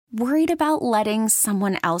Worried about letting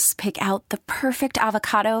someone else pick out the perfect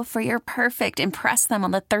avocado for your perfect impress them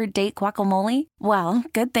on the third date guacamole? Well,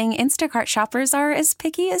 good thing Instacart shoppers are as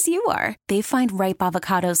picky as you are. They find ripe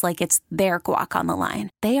avocados like it's their guac on the line.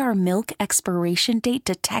 They are milk expiration date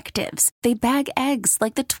detectives. They bag eggs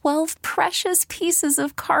like the 12 precious pieces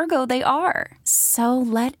of cargo they are. So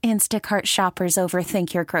let Instacart shoppers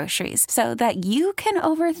overthink your groceries so that you can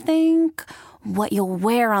overthink what you'll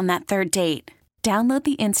wear on that third date. Download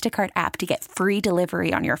the Instacart app to get free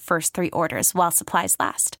delivery on your first 3 orders while supplies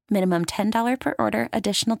last. Minimum $10 per order.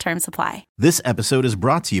 Additional terms apply. This episode is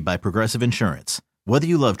brought to you by Progressive Insurance. Whether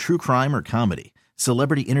you love true crime or comedy,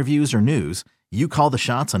 celebrity interviews or news, you call the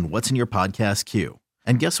shots on what's in your podcast queue.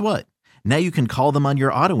 And guess what? Now you can call them on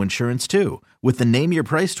your auto insurance too with the Name Your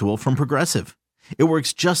Price tool from Progressive. It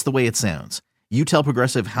works just the way it sounds. You tell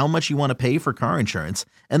Progressive how much you want to pay for car insurance,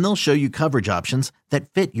 and they'll show you coverage options that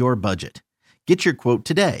fit your budget. Get your quote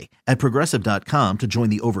today at Progressive.com to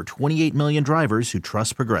join the over 28 million drivers who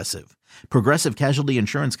trust Progressive. Progressive Casualty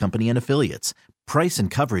Insurance Company and Affiliates. Price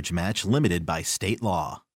and coverage match limited by state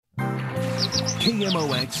law.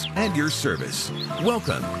 KMOX and your service.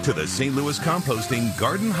 Welcome to the St. Louis Composting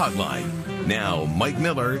Garden Hotline. Now, Mike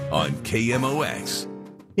Miller on KMOX.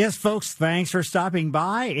 Yes, folks, thanks for stopping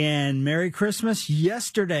by, and Merry Christmas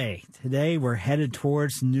yesterday. Today, we're headed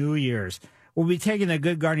towards New Year's. We'll be taking a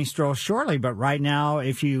good gardening stroll shortly, but right now,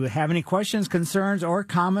 if you have any questions, concerns, or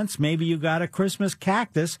comments, maybe you got a Christmas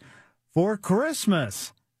cactus for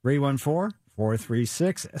Christmas.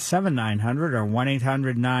 314-436-7900 or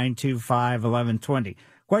 1-800-925-1120.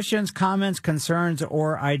 Questions, comments, concerns,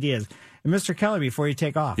 or ideas. And Mr. Kelly, before you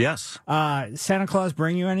take off. Yes. Santa Claus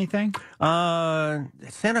bring you anything?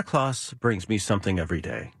 Santa Claus brings me something every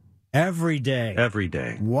day. Every day? Every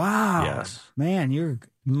day. Wow. Yes. Man, you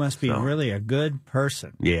must be really a good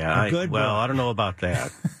person. Yeah. I don't know about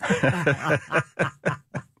that.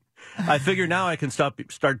 I figure now I can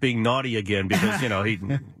start being naughty again because, he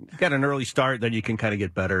got an early start, then you can kind of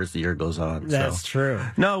get better as the year goes on. That's true.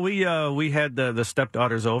 No, we had the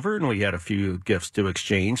stepdaughters over and we had a few gifts to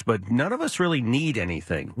exchange, but none of us really need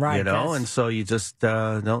anything, right, and so you just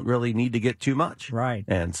don't really need to get too much. Right.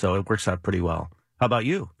 And so it works out pretty well. How about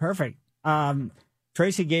you? Perfect.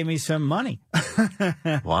 Tracy gave me some money.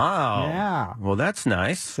 Wow. Yeah. Well, that's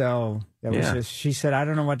nice. So that was just, she said, I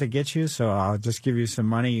don't know what to get you, so I'll just give you some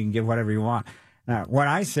money. You can get whatever you want. What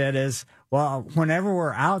I said is, well, whenever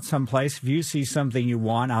we're out someplace, if you see something you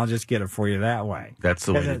want, I'll just get it for you that way. That's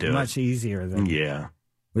the way to do it. Much easier than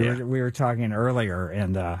we were talking earlier,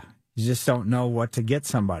 and you just don't know what to get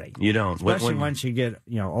somebody. You don't. Especially once you get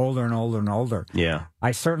older and older and older. Yeah.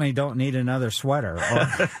 I certainly don't need another sweater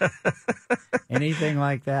or anything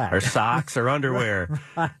like that. Or socks or underwear.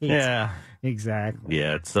 Right. Yeah. Exactly.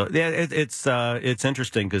 Yeah. It's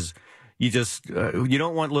interesting because you just you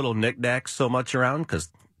don't want little knickknacks so much around because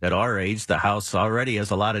at our age the house already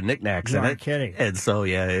has a lot of knickknacks in it. Kidding. And so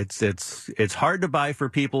it's hard to buy for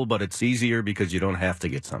people, but it's easier because you don't have to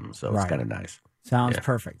get something. So it's kind of nice. Sounds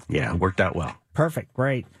perfect. Yeah, it worked out well. Perfect.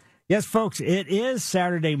 Great. Yes, folks, it is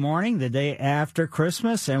Saturday morning, the day after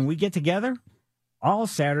Christmas, and we get together all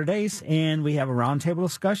Saturdays, and we have a roundtable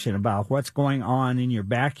discussion about what's going on in your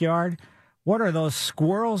backyard. What are those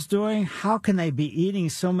squirrels doing? How can they be eating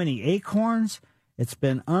so many acorns? It's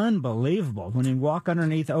been unbelievable. When you walk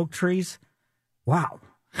underneath oak trees, wow.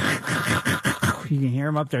 You can hear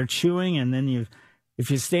them up there chewing, and then if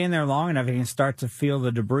you stay in there long enough, you can start to feel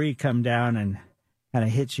the debris come down and kind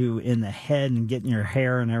of hit you in the head and get in your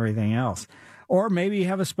hair and everything else. Or maybe you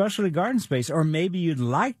have a specialty garden space, or maybe you'd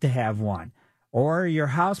like to have one. Or your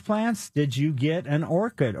houseplants, did you get an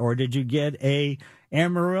orchid, or did you get a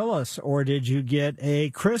amaryllis, or did you get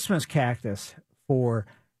a Christmas cactus for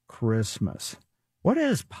Christmas? What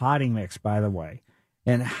is potting mix, by the way?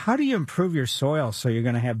 And how do you improve your soil so you're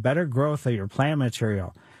going to have better growth of your plant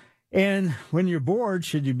material? And when you're bored,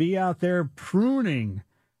 should you be out there pruning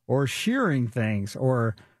or shearing things?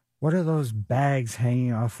 Or what are those bags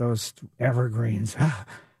hanging off those evergreens?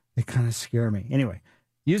 They kind of scare me. Anyway,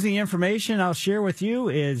 using the information I'll share with you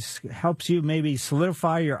helps you maybe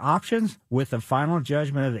solidify your options with the final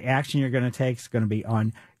judgment of the action you're going to take is going to be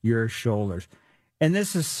on your shoulders. And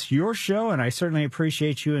this is your show, and I certainly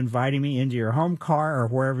appreciate you inviting me into your home, car, or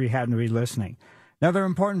wherever you happen to be listening. Another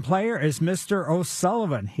important player is Mr.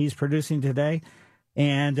 O'Sullivan. He's producing today.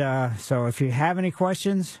 And so if you have any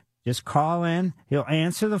questions, just call in. He'll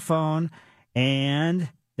answer the phone, and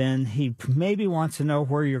then he maybe wants to know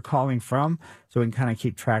where you're calling from, so we can kind of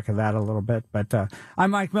keep track of that a little bit. But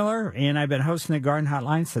I'm Mike Miller, and I've been hosting the Garden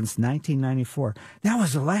Hotline since 1994. That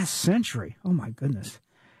was the last century. Oh, my goodness.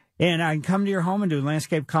 And I can come to your home and do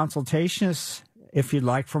landscape consultations if you'd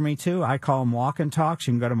like for me to. I call them walk and talks.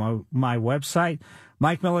 You can go to my website,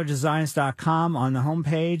 MikeMillerDesigns.com. On the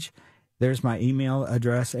homepage, there's my email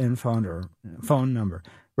address and phone number.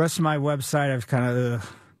 Rest of my website I've kind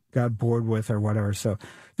of got bored with or whatever, so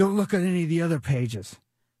don't look at any of the other pages.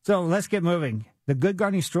 So let's get moving. The Good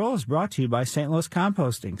Gardening Stroll is brought to you by St. Louis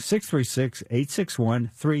Composting,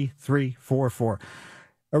 636-861-3344.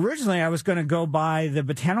 Originally, I was going to go by the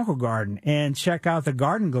Botanical Garden and check out the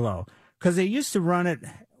Garden Glow, because they used to run it,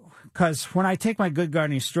 because when I take my Good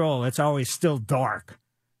Gardening Stroll, it's always still dark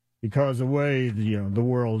because the way the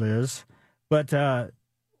world is. But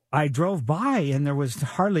I drove by, and there was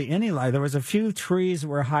hardly any light. There was a few trees that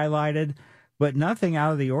were highlighted, but nothing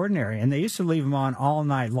out of the ordinary. And they used to leave them on all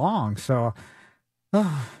night long, so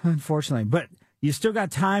unfortunately. But you still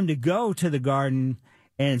got time to go to the garden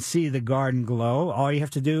and see the Garden Glow. All you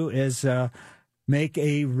have to do is make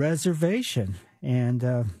a reservation, and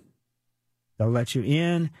they'll let you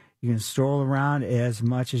in. You can stroll around as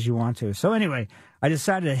much as you want to. So anyway, I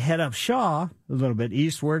decided to head up Shaw a little bit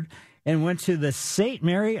eastward and went to the St.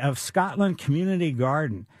 Mary of Scotland Community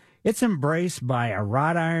Garden. It's embraced by a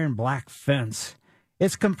wrought iron black fence.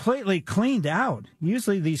 It's completely cleaned out.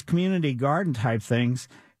 Usually these community garden type things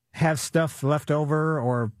have stuff left over,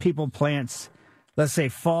 or people plants, let's say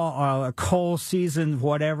fall, coal season,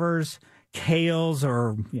 whatever's, kales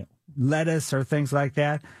or lettuce or things like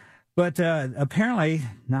that. But apparently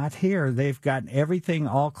not here. They've got everything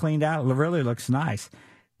all cleaned out. It really looks nice.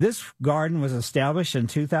 This garden was established in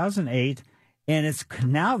 2008, and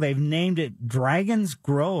now they've named it Dragon's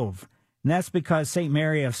Grove. And that's because St.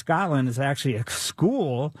 Mary of Scotland is actually a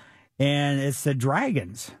school, and it's the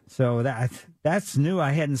dragons. So that's new.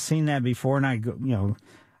 I hadn't seen that before, and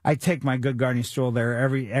I take my Good Gardening Stroll there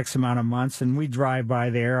every X amount of months, and we drive by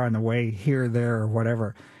there on the way here, there, or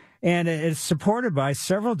whatever. And it's supported by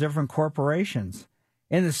several different corporations.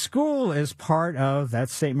 And the school is part of,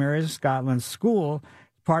 that's St. Mary's of Scotland School,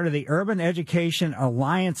 part of the Urban Education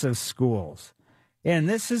Alliance of Schools. And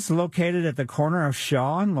this is located at the corner of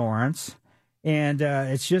Shaw and Lawrence, and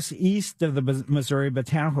it's just east of the Missouri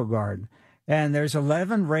Botanical Garden. And there's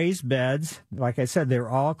 11 raised beds. Like I said, they're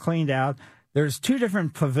all cleaned out. There's 2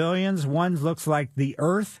 different pavilions. One looks like the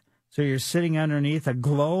Earth, so you're sitting underneath a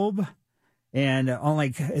globe, and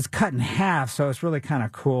it's cut in half, so it's really kind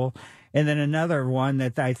of cool. And then another one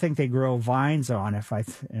that I think they grow vines on,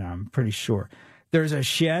 I'm pretty sure. There's a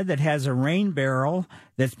shed that has a rain barrel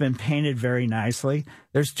that's been painted very nicely.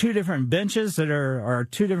 There's 2 different benches that are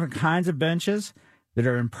 2 different kinds of benches that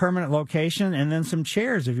are in permanent location, and then some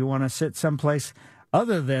chairs if you want to sit someplace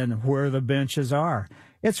other than where the benches are.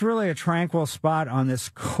 It's really a tranquil spot on this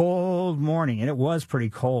cold morning, and it was pretty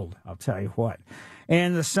cold, I'll tell you what.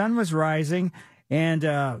 And the sun was rising, and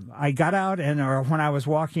I got out, or when I was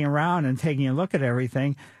walking around and taking a look at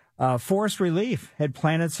everything, Forest Relief had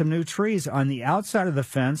planted some new trees on the outside of the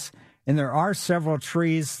fence, and there are several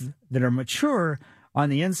trees that are mature on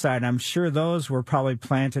the inside. I'm sure those were probably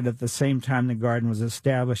planted at the same time the garden was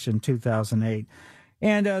established in 2008.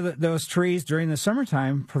 And those trees during the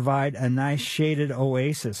summertime provide a nice shaded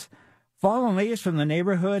oasis. Fallen leaves from the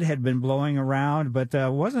neighborhood had been blowing around, but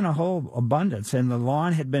wasn't a whole abundance, and the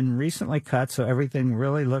lawn had been recently cut, so everything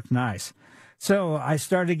really looked nice. So I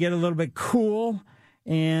started to get a little bit cool,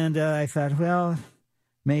 and I thought, well,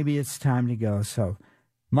 maybe it's time to go. So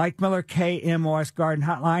Mike Miller, KMOX Garden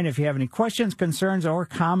Hotline. If you have any questions, concerns, or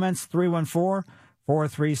comments, 314-436-7900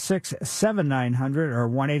 or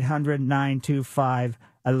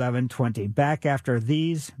 1-800-925-1120. Back after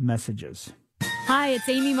these messages. Hi, it's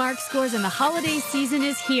Amy Mark Scores, and the holiday season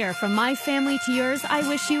is here. From my family to yours, I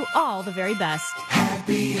wish you all the very best.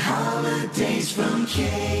 Happy holidays from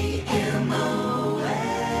KMOX.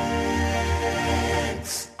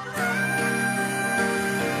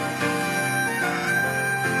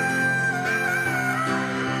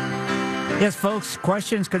 Yes, folks,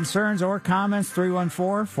 questions, concerns, or comments,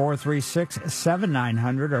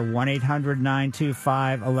 314-436-7900 or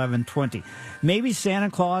 1-800-925-1120. Maybe Santa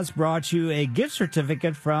Claus brought you a gift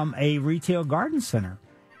certificate from a retail garden center,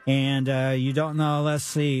 and you don't know, let's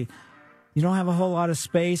see, you don't have a whole lot of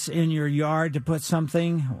space in your yard to put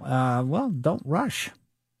something. Well, don't rush.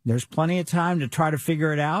 There's plenty of time to try to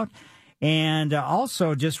figure it out. And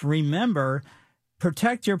also just remember,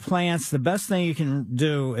 protect your plants. The best thing you can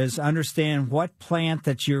do is understand what plant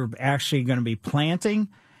that you're actually going to be planting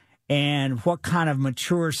and what kind of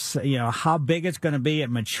mature, how big it's going to be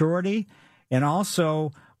at maturity, and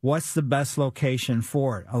also what's the best location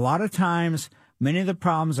for it. A lot of times, many of the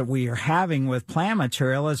problems that we are having with plant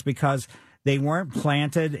material is because they weren't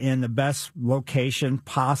planted in the best location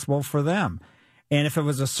possible for them. And if it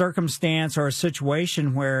was a circumstance or a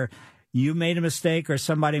situation where you made a mistake or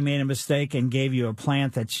somebody made a mistake and gave you a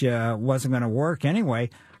plant that wasn't going to work anyway,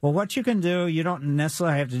 well, what you can do, you don't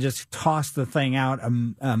necessarily have to just toss the thing out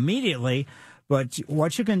immediately, but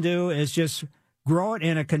what you can do is just grow it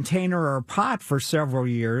in a container or a pot for several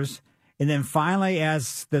years. And then finally,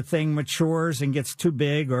 as the thing matures and gets too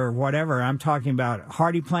big or whatever, I'm talking about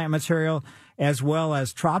hardy plant material as well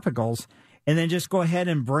as tropicals, and then just go ahead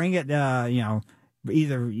and bring it,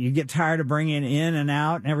 either you get tired of bringing it in and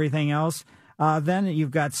out and everything else, then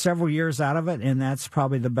you've got several years out of it, and that's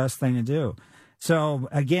probably the best thing to do. So,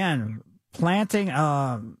 again, planting,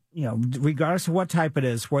 regardless of what type it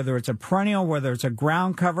is, whether it's a perennial, whether it's a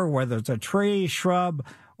ground cover, whether it's a tree, shrub,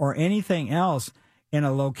 or anything else, in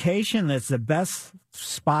a location that's the best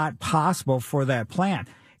spot possible for that plant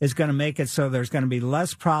is going to make it so there's going to be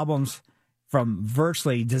less problems from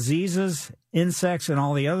virtually diseases, insects, and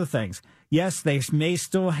all the other things. Yes, they may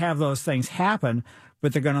still have those things happen,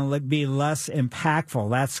 but they're going to be less impactful.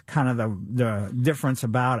 That's kind of the difference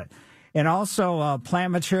about it. And also,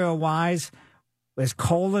 plant material-wise, as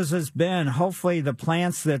cold as it's been, hopefully the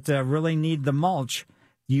plants that really need the mulch,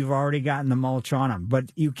 you've already gotten the mulch on them.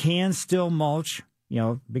 But you can still mulch,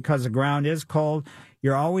 because the ground is cold.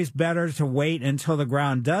 You're always better to wait until the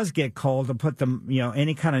ground does get cold to put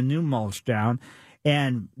any kind of new mulch down.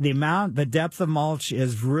 And the depth of mulch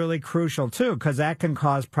is really crucial, too, because that can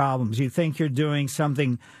cause problems. You think you're doing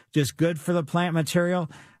something just good for the plant material?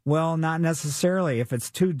 Well, not necessarily. If it's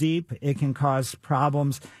too deep, it can cause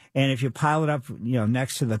problems. And if you pile it up,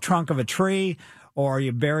 next to the trunk of a tree, or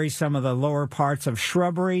you bury some of the lower parts of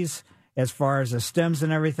shrubberies, as far as the stems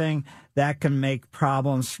and everything, that can make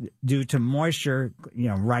problems due to moisture,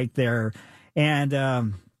 right there.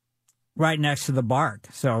 And right next to the bark.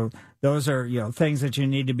 So those are, things that you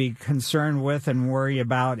need to be concerned with and worry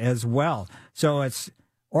about as well. So it's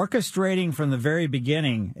orchestrating from the very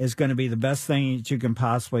beginning is going to be the best thing that you can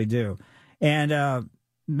possibly do. And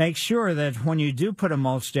make sure that when you do put a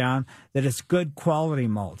mulch down, that it's good quality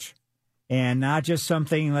mulch. And not just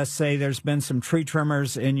something, let's say there's been some tree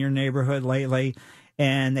trimmers in your neighborhood lately,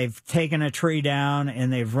 and they've taken a tree down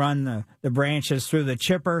and they've run the branches through the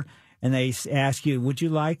chipper, and they ask you, would you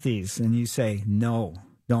like these? And you say, no,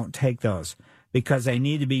 don't take those, because they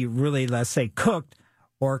need to be really, let's say, cooked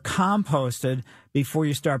or composted before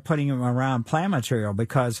you start putting them around plant material,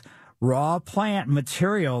 because raw plant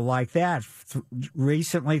material like that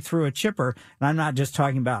recently through a chipper, and I'm not just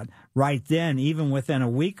talking about right then, even within a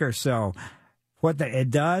week or so, it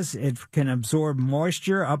does, it can absorb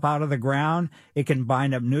moisture up out of the ground. It can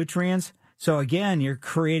bind up nutrients. So again, you're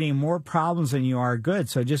creating more problems than you are good.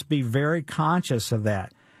 So just be very conscious of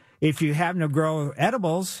that. If you happen to grow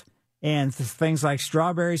edibles and things like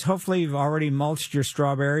strawberries, hopefully you've already mulched your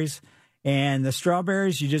strawberries. And the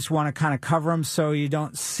strawberries, you just want to kind of cover them so you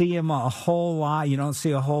don't see them a whole lot. You don't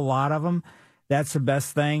see a whole lot of them. That's the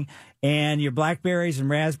best thing. And your blackberries and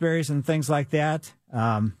raspberries and things like that,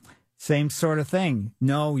 same sort of thing.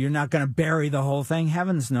 No, you're not going to bury the whole thing.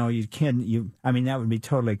 Heavens no, you can't. That would be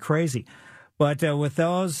totally crazy. But with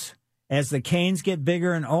those, as the canes get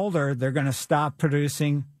bigger and older, they're going to stop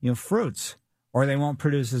producing fruits, or they won't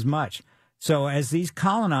produce as much. So as these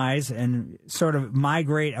colonize and sort of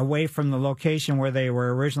migrate away from the location where they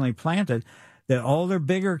were originally planted, the older,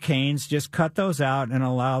 bigger canes, just cut those out and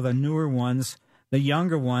allow the newer ones, the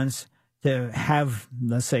younger ones, to have,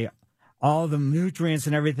 let's say, all the nutrients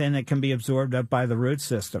and everything that can be absorbed up by the root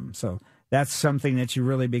system. So that's something that you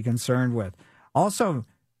really be concerned with. Also,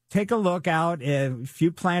 take a look out if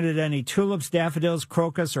you planted any tulips, daffodils,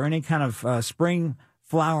 crocus, or any kind of spring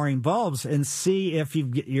flowering bulbs, and see if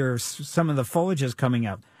some of the foliage is coming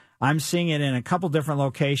up. I'm seeing it in a couple different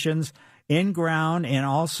locations, in ground and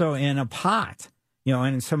also in a pot,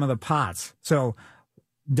 in some of the pots. So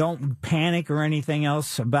don't panic or anything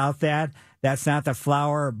else about that. That's not the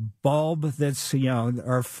flower bulb that's,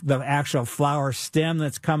 or the actual flower stem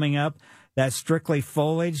that's coming up. That's strictly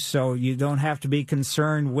foliage, so you don't have to be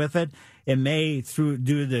concerned with it. It may, due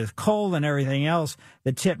to the cold and everything else,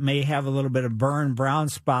 the tip may have a little bit of burned brown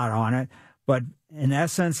spot on it, but in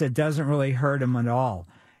essence, it doesn't really hurt them at all.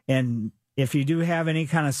 And if you do have any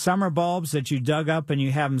kind of summer bulbs that you dug up and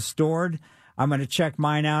you have them stored, I'm going to check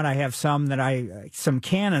mine out. I have some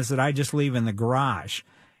cannas that I just leave in the garage.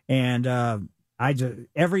 And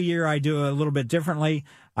every year I do a little bit differently.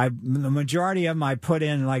 The majority of them I put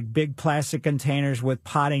in like big plastic containers with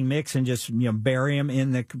potting mix and just bury them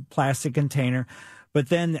in the plastic container. But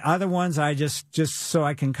then the other ones I just so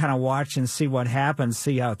I can kind of watch and see what happens,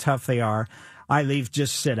 see how tough they are. I leave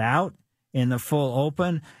just sit out, in the full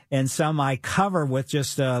open, and some I cover with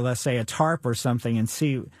just, let's say, a tarp or something, and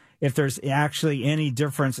see if there's actually any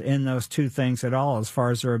difference in those two things at all as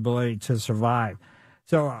far as their ability to survive.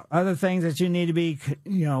 So other things that you need to be,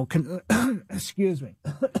 excuse me,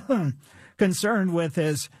 concerned with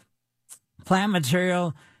is plant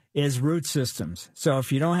material is root systems. So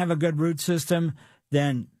if you don't have a good root system,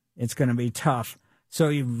 then it's going to be tough. So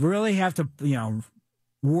you really have to,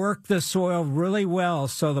 work the soil really well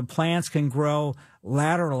so the plants can grow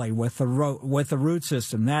laterally with the root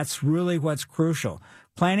system. That's really what's crucial.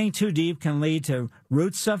 Planting too deep can lead to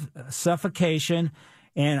root suffocation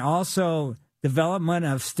and also development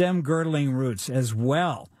of stem girdling roots as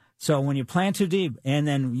well. So when you plant too deep, and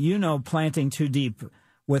then planting too deep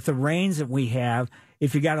with the rains that we have,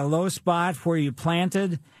 if you got a low spot where you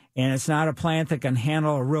planted and it's not a plant that can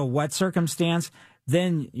handle a real wet circumstance,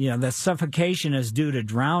 then the suffocation is due to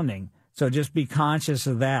drowning. So just be conscious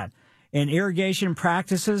of that. And irrigation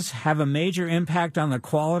practices have a major impact on the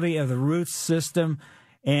quality of the root system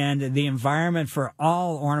and the environment for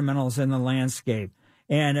all ornamentals in the landscape.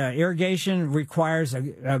 And irrigation requires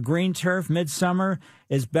a green turf midsummer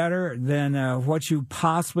is better than what you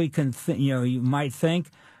possibly can you might think.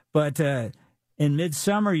 But in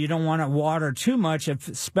midsummer, you don't want to water too much,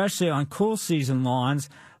 especially on cool season lawns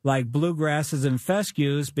like bluegrasses and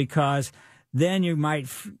fescues, because then you might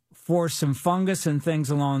force some fungus and things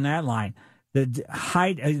along that line. The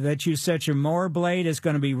height that you set your mower blade is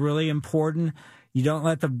going to be really important. You don't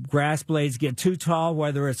let the grass blades get too tall,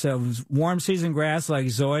 whether it's a warm season grass like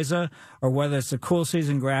zoysia or whether it's the cool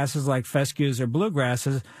season grasses like fescues or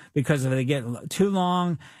bluegrasses, because if they get too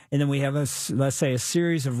long and then we have let's say a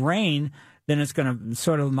series of rain, then it's going to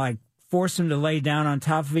sort of like force them to lay down on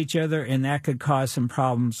top of each other, and that could cause some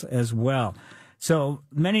problems as well. So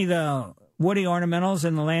many of the woody ornamentals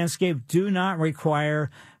in the landscape do not require,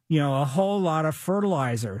 a whole lot of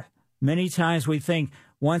fertilizer. Many times we think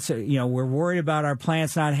we're worried about our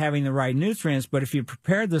plants not having the right nutrients, but if you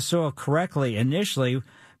prepared the soil correctly initially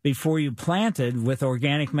before you planted with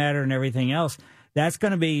organic matter and everything else, that's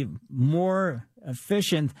going to be more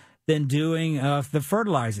efficient than doing the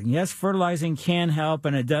fertilizing. Yes, fertilizing can help,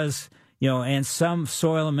 and it does, and some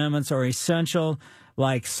soil amendments are essential,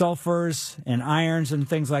 like sulfurs and irons and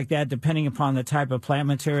things like that, depending upon the type of plant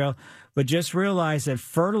material. But just realize that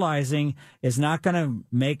fertilizing is not going to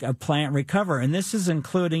make a plant recover. And this is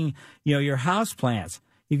including, your house plants.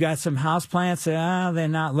 You got some house plants that, they're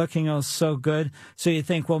not looking so good. So you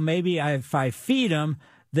think, well, maybe if I feed them,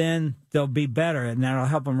 then they'll be better and that'll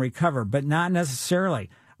help them recover. But not necessarily.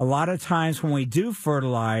 A lot of times when we do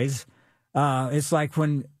fertilize, it's like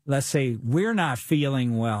when, let's say, we're not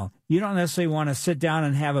feeling well. You don't necessarily want to sit down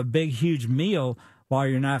and have a big, huge meal while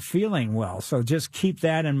you're not feeling well. So just keep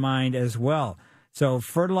that in mind as well. So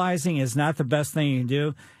fertilizing is not the best thing you can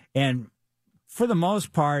do. And for the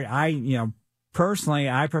most part, personally,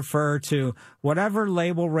 I prefer to whatever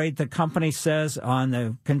label rate the company says on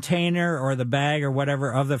the container or the bag or whatever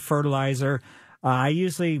of the fertilizer. I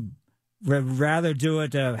usually rather do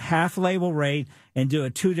it a half label rate and do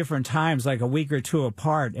it 2 different times, like a week or 2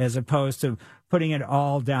 apart, as opposed to putting it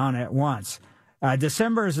all down at once.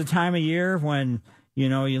 December is the time of year when,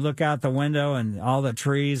 you look out the window and all the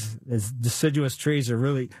trees, deciduous trees are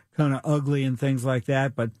really kind of ugly and things like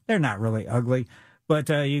that, but they're not really ugly. But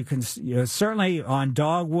you can certainly on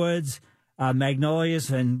dogwoods, magnolias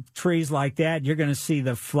and trees like that, you're going to see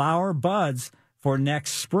the flower buds for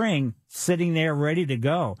next spring sitting there ready to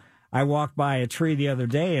go. I walked by a tree the other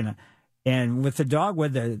day, and with the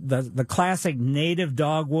dogwood, the classic native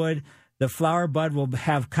dogwood, the flower bud will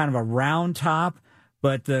have kind of a round top,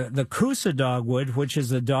 but the Kusa dogwood, which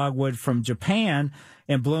is a dogwood from Japan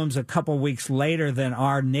and blooms a couple weeks later than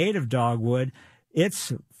our native dogwood,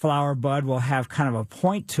 its flower bud will have kind of a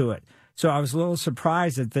point to it. So I was a little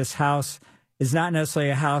surprised that this house is not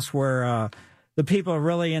necessarily a house where the people are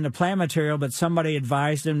really into plant material, but somebody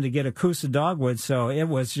advised them to get a Kusa dogwood, so it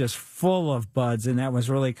was just full of buds, and that was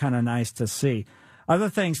really kind of nice to see. Other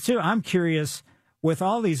things, too, I'm curious, with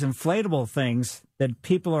all these inflatable things that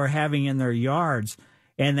people are having in their yards,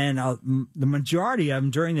 and then the majority of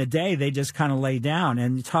them during the day, they just kind of lay down.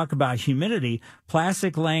 And you talk about humidity,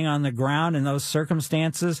 plastic laying on the ground in those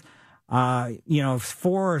circumstances, 4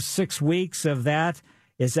 or 6 weeks of that,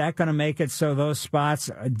 is that going to make it so those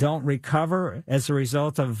spots don't recover as a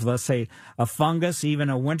result of, let's say, a fungus,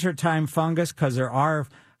 even a wintertime fungus? Because there are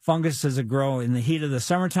funguses that grow in the heat of the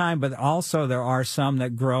summertime, but also there are some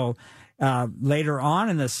that grow later on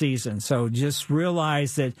in the season. So just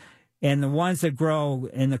realize that, and the ones that grow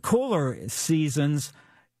in the cooler seasons,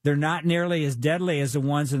 they're not nearly as deadly as the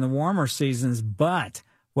ones in the warmer seasons, but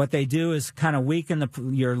what they do is kind of weaken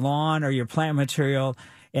your lawn or your plant material,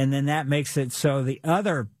 and then that makes it so the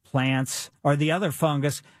other plants or the other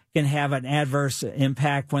fungus can have an adverse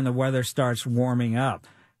impact when the weather starts warming up.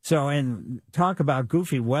 So, and talk about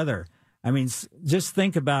goofy weather. I mean, just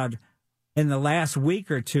think about in the last week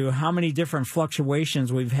or two how many different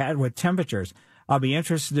fluctuations we've had with temperatures. I'll be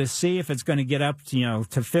interested to see if it's going to get up, to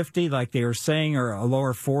 50 like they were saying, or a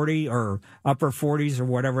lower 40 or upper 40s or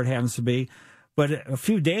whatever it happens to be. But a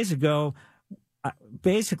few days ago,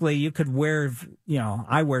 basically you could wear,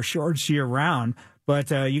 I wear shorts year round,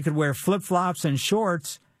 but you could wear flip-flops and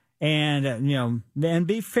shorts and, and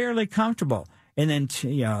be fairly comfortable. And then,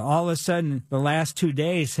 all of a sudden, the last 2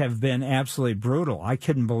 days have been absolutely brutal. I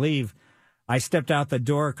couldn't believe I stepped out the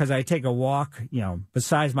door because I take a walk,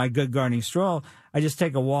 besides my good gardening stroll, I just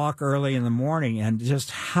take a walk early in the morning, and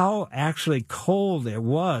just how actually cold it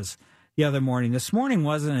was the other morning. This morning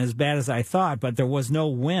wasn't as bad as I thought, but there was no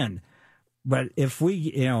wind. But if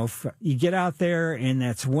if you get out there and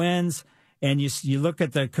that's winds, and you look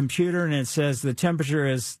at the computer and it says the temperature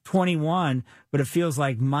is 21, but it feels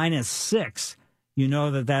like -6, you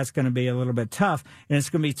know that's going to be a little bit tough, and it's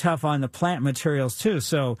going to be tough on the plant materials too.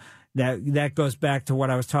 So that goes back to what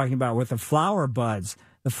I was talking about with the flower buds.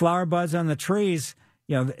 The flower buds on the trees,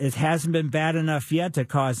 it hasn't been bad enough yet to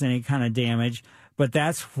cause any kind of damage, but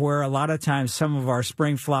that's where a lot of times some of our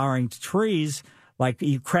spring flowering trees, like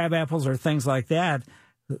crab apples or things like that,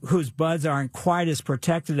 whose buds aren't quite as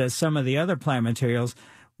protected as some of the other plant materials,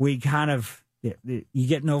 we kind of, you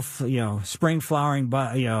get no, spring flowering,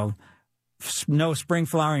 but, no spring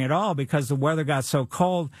flowering at all because the weather got so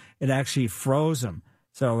cold, it actually froze them.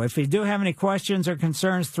 So if you do have any questions or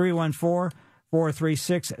concerns,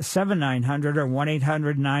 314-436-7900 or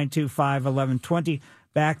 1-800-925-1120.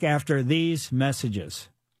 Back after these messages.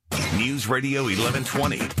 News Radio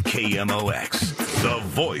 1120, KMOX, the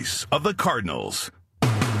voice of the Cardinals.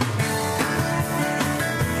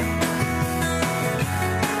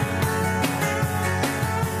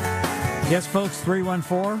 Yes, folks,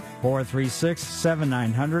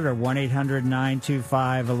 314-436-7900 or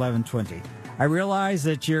 1-800-925-1120. I realize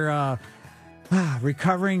that you're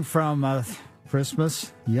recovering from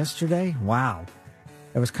Christmas yesterday. Wow.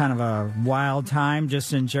 It was kind of a wild time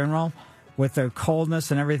just in general with the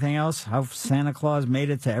coldness and everything else. How Santa Claus made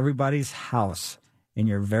it to everybody's house, and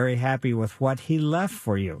you're very happy with what he left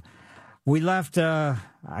for you. We left, I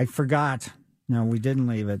forgot. No, we didn't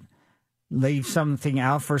leave it. Leave something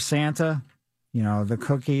out for Santa, the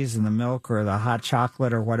cookies and the milk or the hot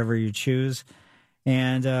chocolate or whatever you choose.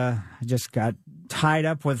 And I just got tied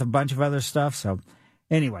up with a bunch of other stuff. So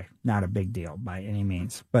anyway, not a big deal by any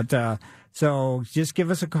means. But so just give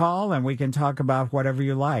us a call and we can talk about whatever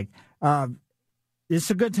you like. It's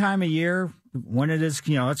a good time of year when it is,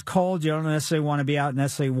 it's cold. You don't necessarily want to be out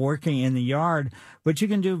necessarily working in the yard, but you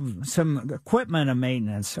can do some equipment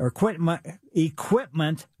maintenance or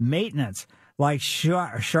equipment maintenance, like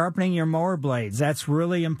sharpening your mower blades. That's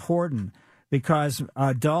really important because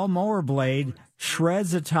a dull mower blade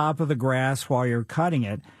shreds the top of the grass while you're cutting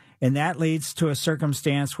it, and that leads to a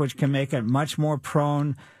circumstance which can make it much more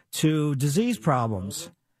prone to disease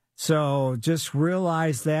problems. So just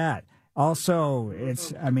realize that. Also,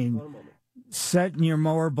 setting your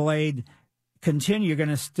mower blade, you're going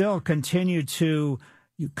to still continue to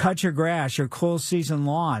cut your grass, your cool season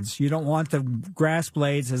lawns. You don't want the grass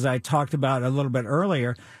blades, as I talked about a little bit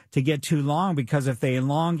earlier, to get too long, because if they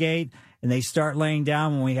elongate and they start laying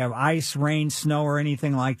down when we have ice, rain, snow, or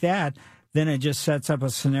anything like that, then it just sets up a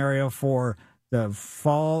scenario for the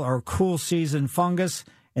fall or cool season fungus,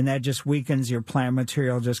 and that just weakens your plant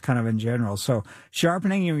material just kind of in general. So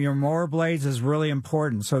sharpening your mower blades is really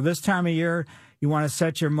important. So this time of year, you want to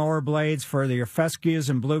set your mower blades for your fescues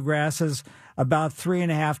and bluegrasses about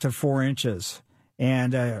 3.5 to 4 inches.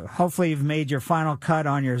 And hopefully you've made your final cut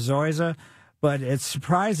on your zoysia. But it's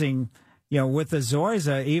surprising, with the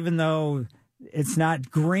zoysia, even though it's not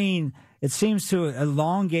green, it seems to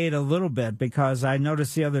elongate a little bit, because I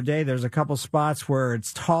noticed the other day there's a couple spots where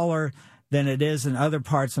it's taller than it is in other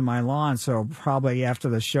parts of my lawn. So probably after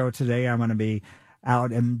the show today, I'm going to be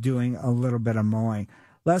out and doing a little bit of mowing.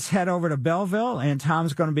 Let's head over to Belleville, and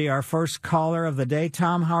Tom's going to be our first caller of the day.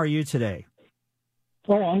 Tom, how are you today?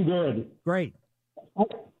 Oh, I'm good. Great.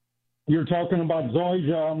 You're talking about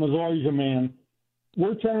zoysia. I'm a zoysia man.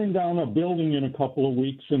 We're tearing down a building in a couple of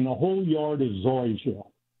weeks, and the whole yard is zoysia.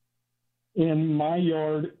 In my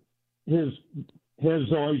yard has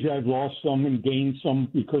zoysia. I've lost some and gained some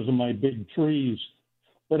because of my big trees.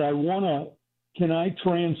 But can I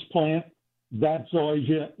transplant that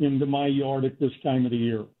zoysia into my yard at this time of the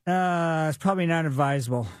year? It's probably not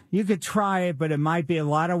advisable. You could try it, but it might be a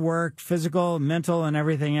lot of work, physical, mental, and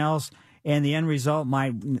everything else. And the end result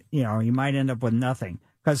might, you might end up with nothing.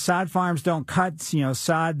 Because sod farms don't cut,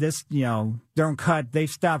 don't cut. They've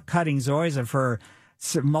stopped cutting zoysia for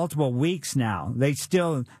multiple weeks now. They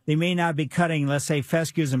may not be cutting, let's say,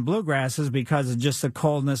 fescues and bluegrasses because of just the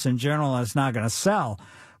coldness in general, and it's not going to sell.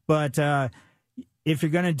 But if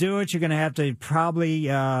you're going to do it, you're going to have to probably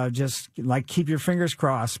just keep your fingers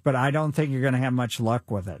crossed. But I don't think you're going to have much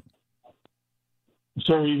luck with it.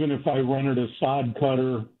 So even if I rented a sod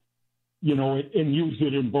cutter, and use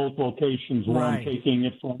it in both locations where I'm taking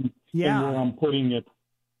it from and where I'm putting it.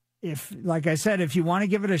 If, like I said, if you want to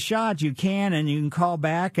give it a shot, you can, and you can call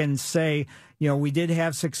back and say, we did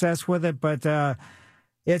have success with it, but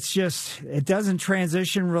it doesn't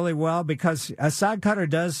transition really well because a sod cutter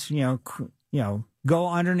does, go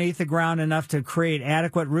underneath the ground enough to create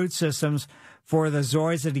adequate root systems for the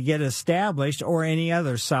zoysia to get established, or any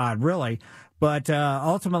other sod, really. But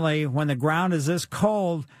ultimately, when the ground is this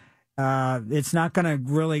cold, it's not going to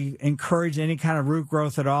really encourage any kind of root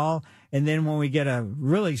growth at all. And then when we get a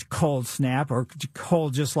really cold snap, or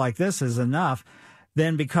cold just like this is enough,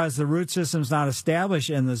 then because the root system's not established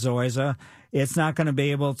in the zoysia, it's not going to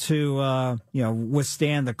be able to,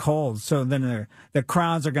 withstand the cold. So then the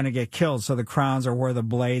crowns are going to get killed. So the crowns are where the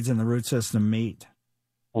blades and the root system meet.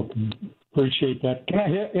 Okay. Appreciate that. Can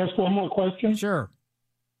I ask one more question? Sure.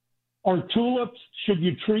 Are tulips, should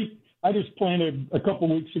you treat... I just planted a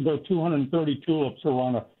couple weeks ago 230 tulips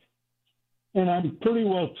around and I'm pretty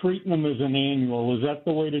well treating them as an annual. Is that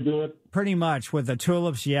the way to do it? Pretty much with the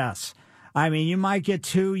tulips, yes. I mean, you might get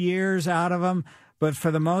 2 years out of them, but for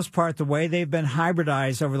the most part, the way they've been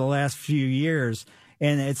hybridized over the last few years,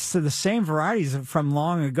 and it's the same varieties from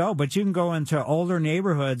long ago, but you can go into older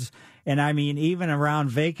neighborhoods, and I mean, even around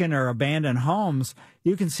vacant or abandoned homes,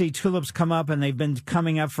 you can see tulips come up, and they've been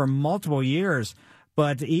coming up for multiple years.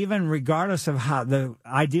 But even regardless of how the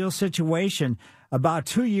ideal situation, about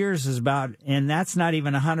 2 years is about, and that's not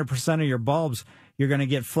even 100% of your bulbs, you're going to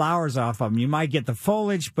get flowers off of them. You might get the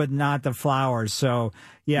foliage, but not the flowers. So,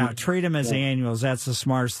 treat them as annuals. That's the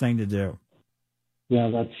smartest thing to do. Yeah,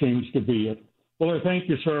 that seems to be it. Well, thank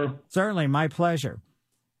you, sir. Certainly, my pleasure.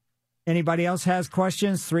 Anybody else has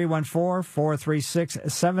questions?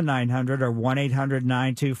 314-436-7900 or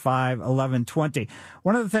 1-800-925-1120.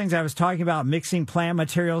 One of the things I was talking about, mixing plant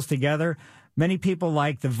materials together, many people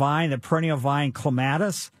like the perennial vine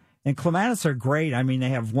clematis. And clematis are great. I mean, they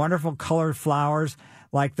have wonderful colored flowers.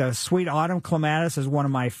 Like the sweet autumn clematis is one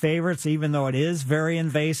of my favorites, even though it is very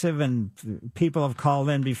invasive. And people have called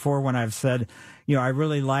in before when I've said, I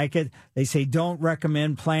really like it. They say don't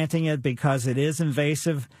recommend planting it because it is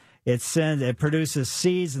invasive. It produces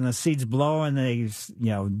seeds, and the seeds blow, and they,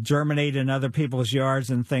 germinate in other people's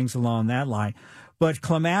yards and things along that line. But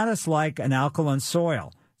clematis like an alkaline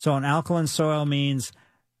soil. So an alkaline soil means,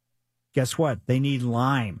 guess what? They need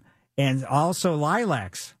lime. And also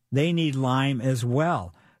lilacs, they need lime as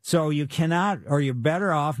well. So you cannot, or you're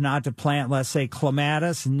better off not to plant, let's say,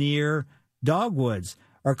 clematis near dogwoods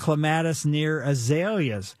or clematis near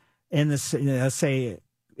azaleas in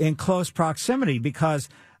close proximity, because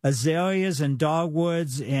azaleas and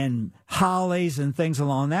dogwoods and hollies and things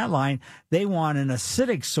along that line, they want an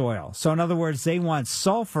acidic soil. So in other words, they want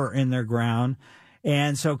sulfur in their ground.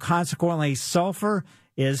 And so consequently, sulfur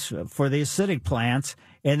is for the acidic plants.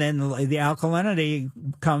 And then the alkalinity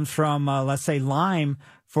comes from, let's say, lime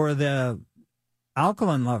for the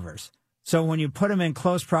alkaline lovers. So when you put them in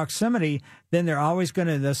close proximity, then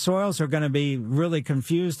the soils are going to be really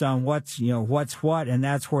confused on what's what. And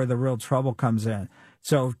that's where the real trouble comes in.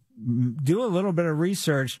 So do a little bit of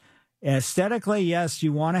research. Aesthetically, yes,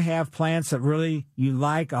 you want to have plants that really you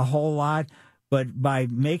like a whole lot, but by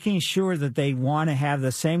making sure that they want to have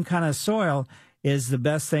the same kind of soil is the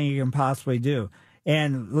best thing you can possibly do.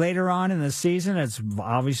 And later on in the season, it's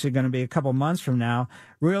obviously going to be a couple months from now,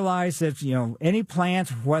 realize that, any plant,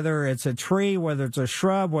 whether it's a tree, whether it's a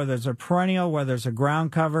shrub, whether it's a perennial, whether it's a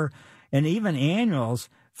ground cover, and even annuals,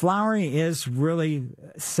 flowering really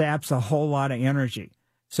saps a whole lot of energy.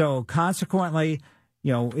 So consequently,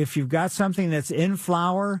 if you've got something that's in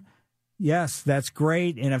flower, yes, that's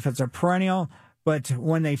great. And if it's a perennial, but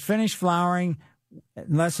when they finish flowering,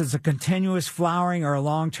 unless it's a continuous flowering or a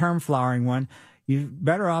long-term flowering one, you're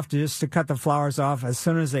better off to cut the flowers off as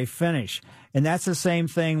soon as they finish. And that's the same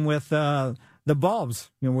thing with the bulbs.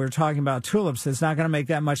 We're talking about tulips. It's not going to make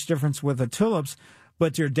that much difference with the tulips,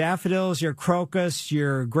 but your daffodils, your crocus,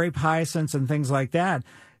 your grape hyacinths, and things like that,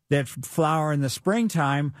 that flower in the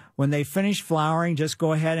springtime. When they finish flowering, just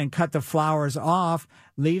go ahead and cut the flowers off,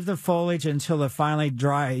 leave the foliage until it finally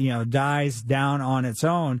dies down on its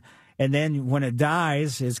own. And then when it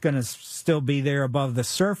dies, it's going to still be there above the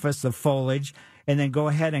surface, the foliage, and then go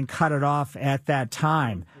ahead and cut it off at that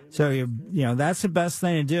time. So, that's the best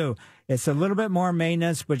thing to do. It's a little bit more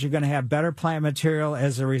maintenance, but you're going to have better plant material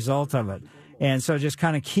as a result of it. And so just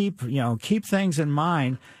kind of keep things in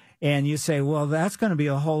mind. And you say, well, that's going to be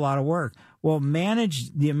a whole lot of work. Well,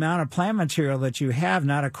 manage the amount of plant material that you have,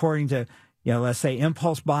 not according to, let's say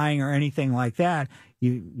impulse buying or anything like that.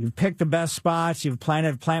 You've picked the best spots. You've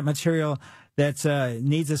planted plant material that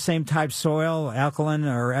needs the same type soil, alkaline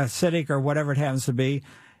or acidic or whatever it happens to be,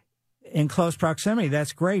 in close proximity.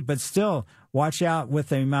 That's great, but still watch out with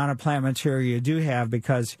the amount of plant material you do have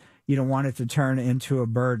because you don't want it to turn into a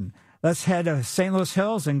burden. Let's head to St. Louis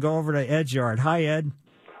Hills and go over to Ed's yard. Hi, Ed.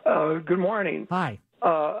 Good morning. Hi.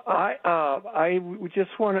 I just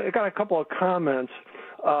I got a couple of comments.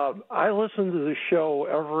 I listen to the show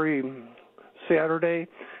every Saturday,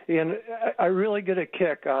 and I really get a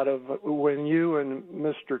kick out of when you and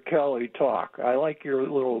Mr. Kelly talk. I like your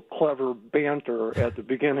little clever banter at the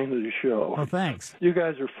beginning of the show. Oh, thanks. You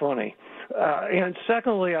guys are funny. And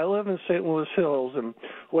secondly, I live in St. Louis Hills, and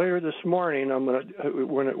later this morning,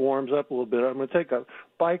 when it warms up a little bit, I'm going to take a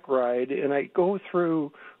bike ride, and I go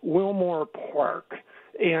through Wilmore Park.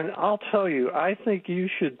 And I'll tell you, I think you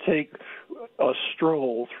should take a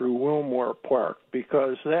stroll through Wilmore Park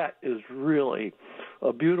because that is really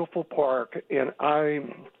a beautiful park. And I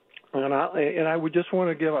would just want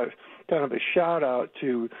to give a kind of a shout out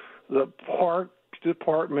to the park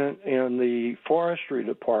department and the forestry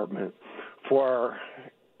department for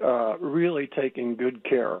really taking good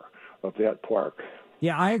care of that park.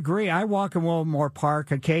 Yeah, I agree. I walk in Wilmore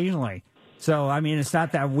Park occasionally. So, I mean, it's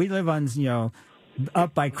not that we live on,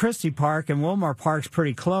 up by Christie Park, and Wilmore Park's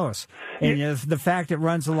pretty close. And the fact it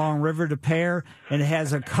runs along River de Pere and it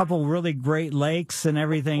has a couple really great lakes and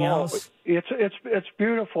everything else. It's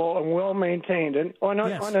beautiful and well maintained. And on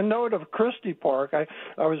a note of Christie Park, I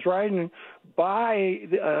was riding by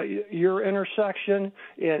your intersection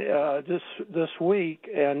this week,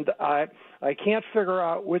 and I can't figure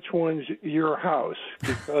out which one's your house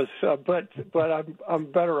because, but I'm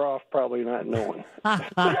better off probably not knowing. I'm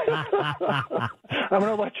going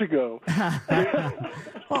to let you go.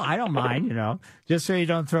 Well, I don't mind, just so you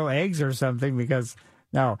don't throw eggs or something because.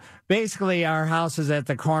 No, basically our house is at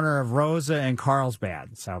the corner of Rosa and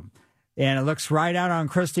Carlsbad. So, and it looks right out on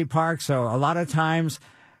Christie Park. So a lot of times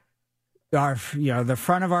the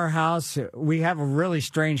front of our house, we have a really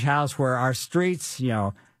strange house where our streets,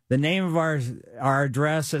 the name of our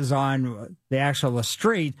address is on the actual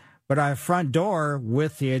street, but our front door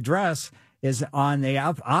with the address is on the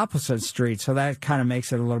opposite street. So that kind of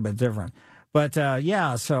makes it a little bit different. But,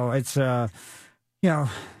 so it's,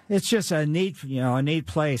 it's just a neat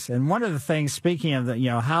place. And one of the things, speaking of the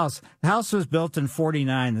house was built in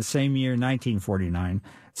 1949, the same year, 1949,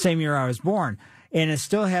 same year I was born. And it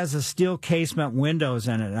still has the steel casement windows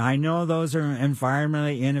in it. And I know those are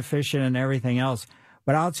environmentally inefficient and everything else.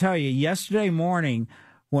 But I'll tell you, yesterday morning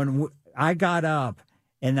when I got up,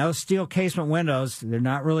 and those steel casement windows, they're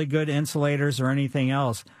not really good insulators or anything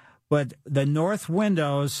else. But the north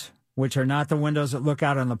windows, which are not the windows that look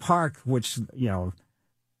out on the park, which,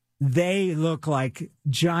 they look like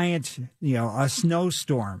giant, a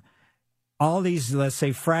snowstorm. All these, let's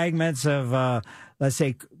say, fragments of,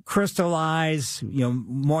 crystallized,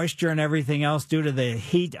 moisture and everything else due to the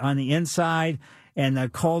heat on the inside and the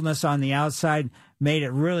coldness on the outside made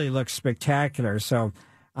it really look spectacular. So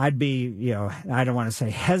I'd be, I don't want to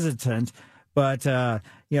say hesitant, but, to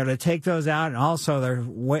take those out. And also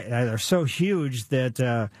they're so huge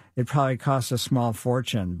that it probably costs a small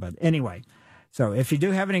fortune. But anyway. So if you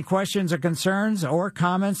do have any questions or concerns or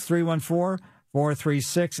comments,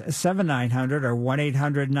 314-436-7900 or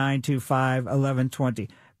 1-800-925-1120.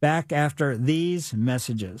 Back after these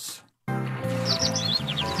messages.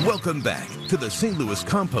 Welcome back to the St. Louis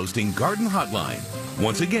Composting Garden Hotline.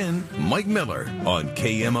 Once again, Mike Miller on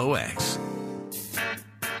KMOX.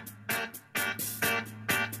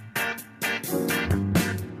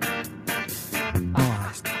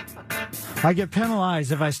 I get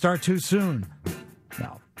penalized if I start too soon.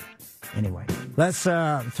 No. Anyway, let's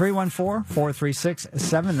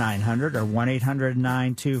 314-436-7900 or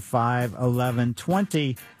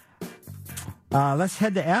 1-800-925-1120. Let's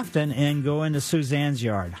head to Afton and go into Suzanne's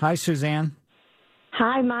yard. Hi, Suzanne.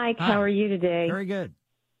 Hi, Mike. Hi. How are you today? Very good.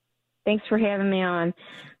 Thanks for having me on.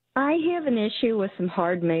 I have an issue with some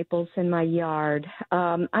hard maples in my yard.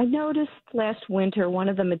 I noticed last winter one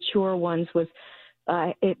of the mature ones was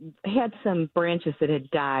it had some branches that had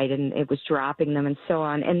died, and it was dropping them and so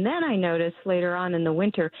on. And then I noticed later on in the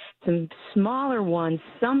winter, some smaller ones,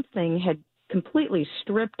 something had completely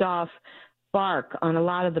stripped off bark on a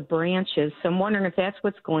lot of the branches. So I'm wondering if that's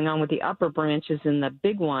what's going on with the upper branches and the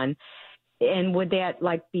big one. And would that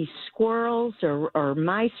like be squirrels or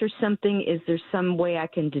mice or something? Is there some way I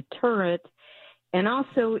can deter it? And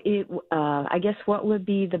also, I guess what would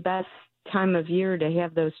be the best time of year to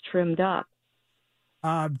have those trimmed up?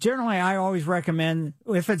 Generally, I always recommend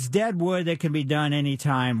if it's dead wood, it can be done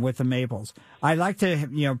anytime with the maples. I like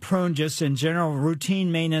to, prune just in general,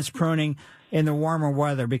 routine maintenance pruning in the warmer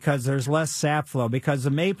weather because there's less sap flow. Because the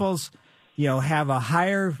maples, have a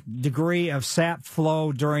higher degree of sap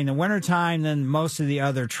flow during the wintertime than most of the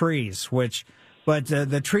other trees. But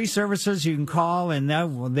the tree services you can call and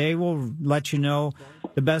they will let you know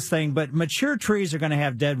the best thing. But mature trees are going to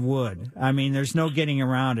have dead wood. I mean, there's no getting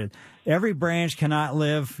around it. Every branch cannot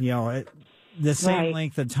live, the same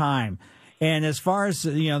length of time. And as far as,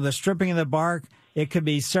 the stripping of the bark, it could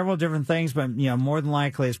be several different things, but, more than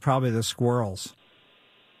likely it's probably the squirrels.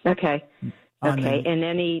 Okay. Okay. And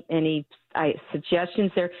any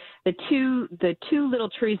suggestions there? The two little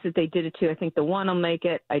trees that they did it to, I think the one will make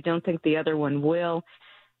it. I don't think the other one will.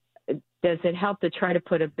 Does it help to try to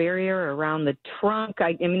put a barrier around the trunk?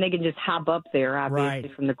 I mean, they can just hop up there,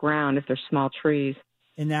 obviously, from the ground if they're small trees.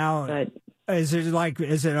 And now, is it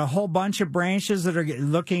a whole bunch of branches that are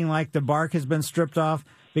looking like the bark has been stripped off?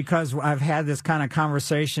 Because I've had this kind of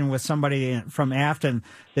conversation with somebody from Afton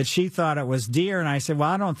that she thought it was deer. And I said, well,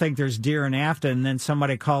 I don't think there's deer in Afton. And then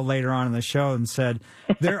somebody called later on in the show and said,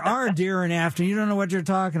 there are deer in Afton. You don't know what you're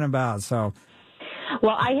talking about. So,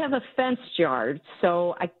 well, I have a fenced yard,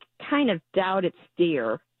 so I kind of doubt it's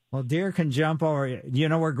deer. Well, deer can jump over. You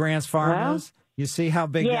know where Grant's farm is? You see how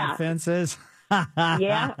big that fence is?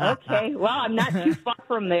 Yeah, okay. Well, I'm not too far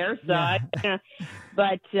from there, so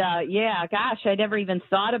gosh, I never even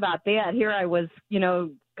thought about that. Here I was,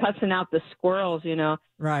 cussing out the squirrels,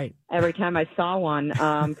 right, every time I saw one,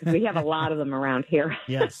 because we have a lot of them around here.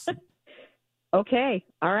 Yes. Okay.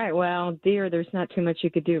 All right. Well, deer, there's not too much you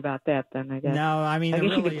could do about that then, I guess. No, I mean, I guess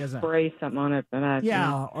really you could isn't. spray something on it. But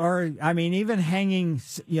or, I mean, even hanging,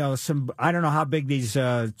 some, I don't know how big these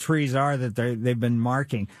trees are that they've been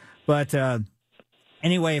marking. But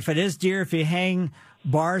anyway, if it is deer, if you hang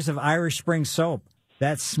bars of Irish Spring soap,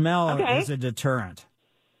 that smell is a deterrent.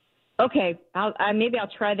 Okay, maybe I'll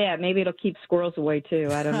try that. Maybe it'll keep squirrels away too.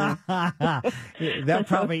 I don't know. They'll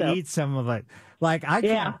probably eat some of it. Like I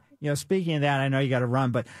can't. Speaking of that, I know you got to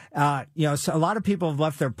run, but so a lot of people have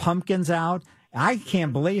left their pumpkins out. I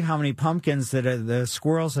can't believe how many pumpkins that the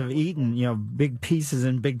squirrels have eaten. Big pieces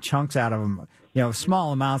and big chunks out of them.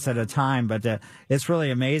 Small amounts at a time, but it's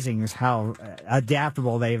really amazing how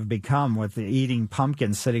adaptable they've become with eating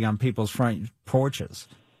pumpkins sitting on people's front porches.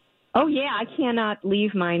 Oh, yeah, I cannot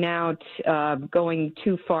leave mine out going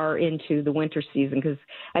too far into the winter season because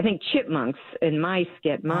I think chipmunks and mice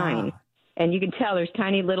get mine. And you can tell there's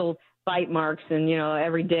tiny little bite marks, and,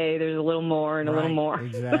 every day there's a little more and a little more.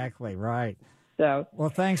 Exactly, right. So, well,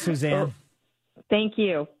 thanks, Suzanne. Well, thank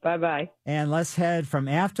you. Bye-bye. And let's head from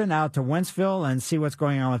Afton out to Wentzville and see what's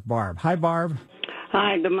going on with Barb. Hi, Barb.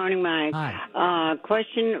 Hi, good morning, Mike. Hi.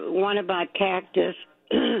 Question one about cactus.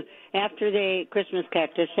 Christmas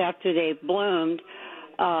cactus, after they bloomed,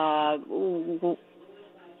 how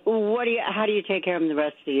do you take care of them the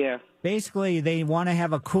rest of the year? Basically, they want to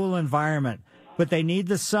have a cool environment, but they need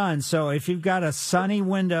the sun. So if you've got a sunny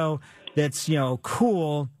window that's,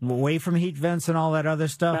 cool, away from heat vents and all that other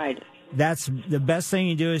stuff, that's the best thing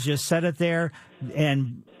you do is just set it there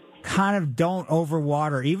and kind of don't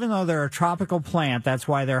overwater. Even though they're a tropical plant, that's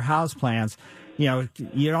why they're house plants. You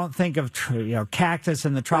don't think of cactus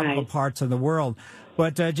in the tropical parts of the world,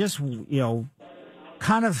 but just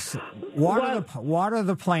kind of water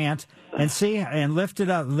the plant and see and lift it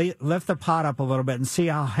up, lift the pot up a little bit and see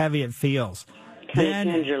how heavy it feels. Then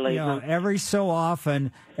every so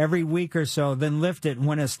often, every week or so, then lift it.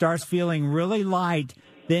 When it starts feeling really light,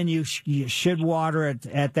 then you should water it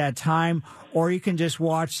at that time, or you can just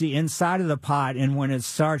watch the inside of the pot, and when it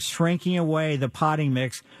starts shrinking away, the potting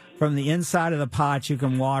mix from the inside of the pot, you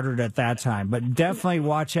can water it at that time. But definitely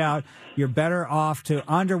watch out. You're better off to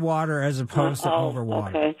underwater as opposed to overwater.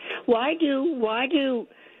 Okay. Why do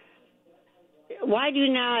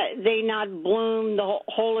they not bloom the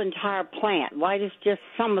whole entire plant? Why does just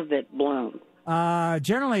some of it bloom?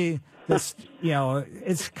 Generally,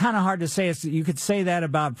 it's kind of hard to say. You could say that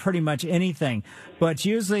about pretty much anything, but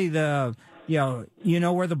usually where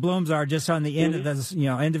the blooms are just on the end of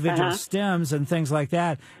the individual stems and things like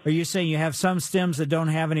that. Are you saying you have some stems that don't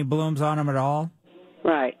have any blooms on them at all?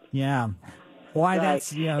 Right. Yeah. Why Right. that's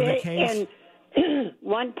the case? And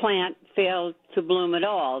one plant failed to bloom at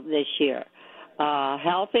all this year.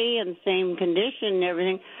 Healthy and same condition and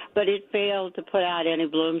everything, but it failed to put out any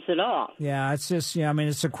blooms at all. Yeah, it's just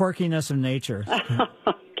it's the quirkiness of nature. To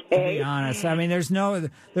be honest, I mean, there's no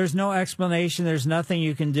explanation. There's nothing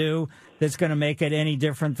you can do that's going to make it any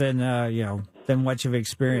different than than what you've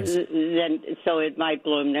experienced. So it might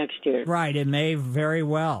bloom next year. Right, it may very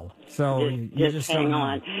well. So you just hang don't know.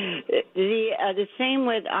 on. The same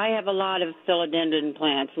with, I have a lot of philodendron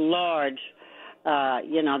plants, large.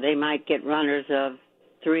 They might get runners of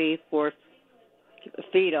 3-4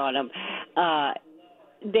 feet on them.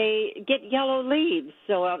 They get yellow leaves.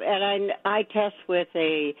 So, and I test with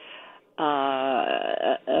a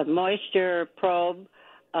moisture probe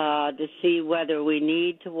to see whether we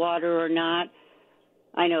need to water or not.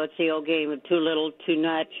 I know it's the old game of too little, too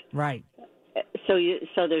much. Right. So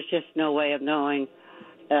there's just no way of knowing.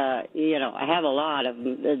 I have a lot of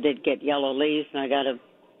them that get yellow leaves, and I got to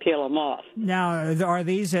peel them off. Now, are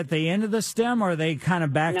these at the end of the stem, or are they kind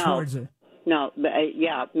of back towards it? No,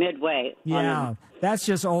 midway. Yeah, that's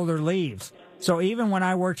just older leaves. So even when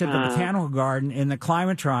I worked at the botanical garden in the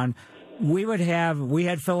climatron, we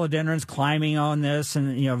had philodendrons climbing on this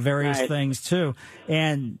and various things too.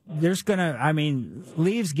 And there's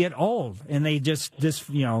leaves get old and they just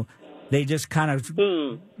they just kind of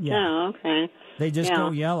Oh, okay. They just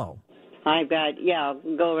go yellow. I've got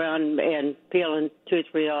go around and peeling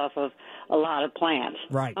 2-3 off of a lot of plants.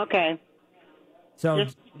 Right. Okay. So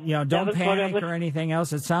don't panic or anything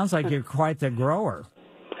else. It sounds like you're quite the grower.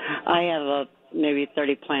 I have maybe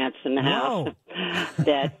 30 plants in the house.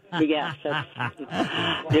 That's I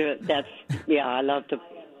love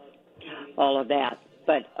all of that.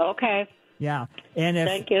 But okay. Yeah, and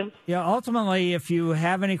thank you. Ultimately, if you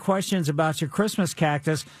have any questions about your Christmas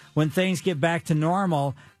cactus, when things get back to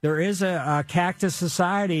normal, there is a Cactus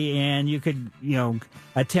Society, and you could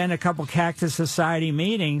attend a couple Cactus Society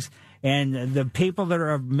meetings, and the people that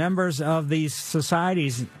are members of these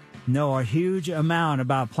societies know a huge amount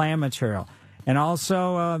about plant material. And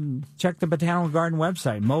also check the Botanical Garden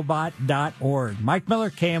website, mobot.org. Mike Miller,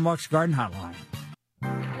 KMOX Garden Hotline.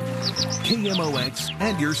 KMOX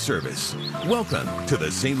and your service. Welcome to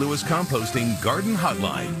the St. Louis Composting Garden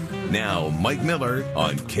Hotline. Now, Mike Miller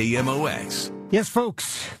on KMOX. Yes,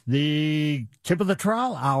 folks, the tip of the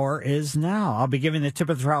trowel hour is now. I'll be giving the tip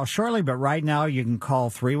of the trowel shortly, but right now you can call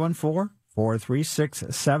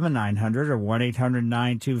 314-436-7900 or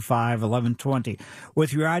 1-800-925-1120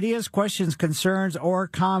 with your ideas, questions, concerns, or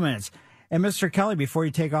comments. And Mr. Kelly, before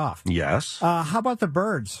you take off. Yes. How about the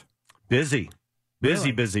birds? Busy.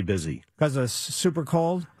 Really? Busy. Because it's super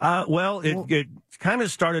cold? It kind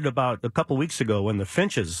of started about a couple weeks ago when the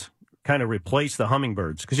finches kind of replaced the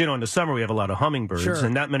hummingbirds. Because, in the summer we have a lot of hummingbirds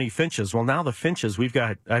and not many finches. Well, now the finches,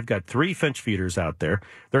 I've got 3 finch feeders out there.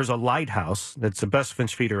 There's a lighthouse. That's the best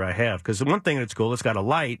finch feeder I have. Because the one thing that's cool, it's got a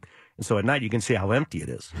light. And so at night you can see how empty it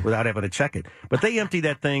is without having to check it. But they empty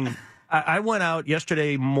that thing. I went out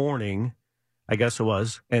yesterday morning, I guess it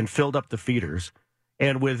was, and filled up the feeders.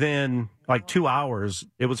 And within 2 hours,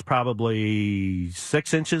 it was probably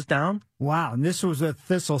 6 inches down. Wow. And this was a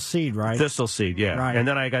thistle seed, right? Thistle seed, yeah. Right. And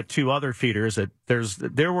then I got 2 other feeders.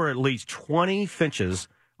 There were at least 20 finches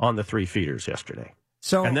on the 3 feeders yesterday.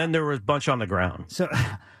 And then there was a bunch on the ground.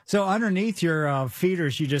 So underneath your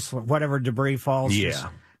feeders, you just, whatever debris falls. Yeah.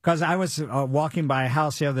 Because I was walking by a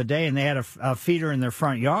house the other day, and they had a feeder in their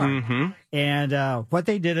front yard. Mm-hmm. And what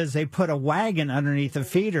they did is they put a wagon underneath the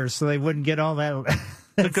feeder so they wouldn't get all that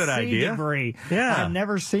That's a good idea. Debris. Yeah. I've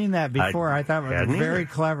never seen that before. I thought it was very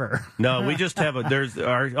clever. No, we just have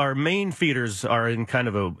our main feeders are in kind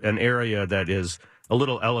of an area that is a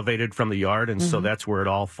little elevated from the yard, and so that's where it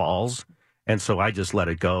all falls. And so I just let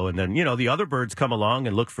it go. And then, the other birds come along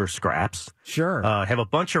and look for scraps. Sure. Have a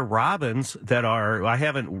bunch of robins that I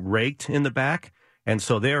haven't raked in the back. And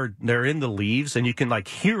so they're in the leaves, and you can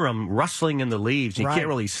hear them rustling in the leaves. You can't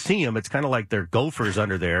really see them. It's kind of like they're gophers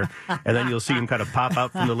under there. And then you'll see them kind of pop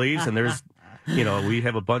out from the leaves. And there's, we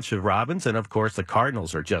have a bunch of robins. And of course, the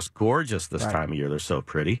cardinals are just gorgeous this time of year. They're so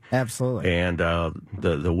pretty. Absolutely. And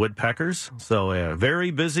the woodpeckers. So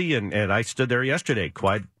very busy. And I stood there yesterday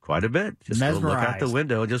quite a bit. Just go look out the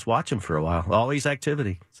window and just watch them for a while. Always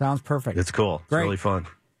activity. Sounds perfect. It's cool. Great. It's really fun.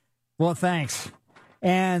 Well, thanks.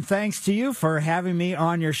 And thanks to you for having me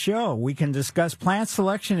on your show. We can discuss plant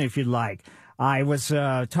selection if you'd like. I was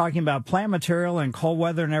talking about plant material and cold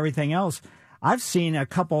weather and everything else. I've seen a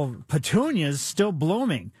couple petunias still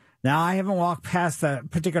blooming. Now, I haven't walked past that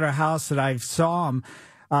particular house that I saw them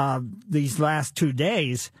these last 2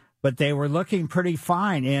 days, but they were looking pretty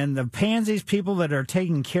fine. And the pansies, people that are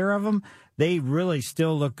taking care of them, they really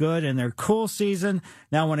still look good in their cool season.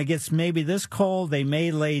 Now, when it gets maybe this cold, they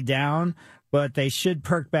may lay down, but they should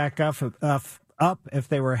perk back up if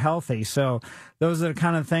they were healthy. So those are the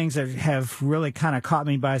kind of things that have really kind of caught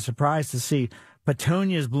me by surprise to see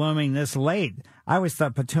petunias blooming this late. I always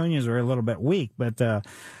thought petunias were a little bit weak, but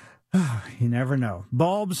you never know.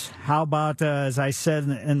 Bulbs, how about, as I said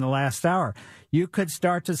in the last hour, you could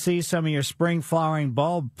start to see some of your spring flowering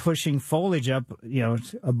bulb pushing foliage up,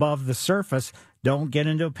 above the surface. Don't get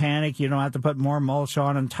into a panic. You don't have to put more mulch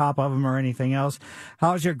on top of them or anything else.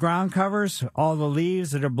 How's your ground covers? All the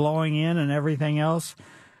leaves that are blowing in and everything else?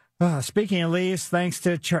 Speaking of leaves, thanks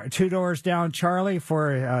to Two Doors Down Charlie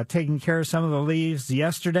for taking care of some of the leaves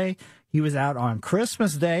yesterday. He was out on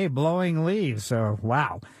Christmas Day blowing leaves. So,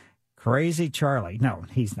 wow. Crazy Charlie. No,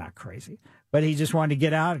 he's not crazy. But he just wanted to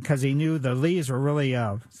get out because he knew the leaves were really,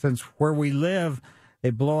 since where we live, they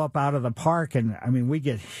blow up out of the park. And, we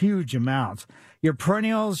get huge amounts. Your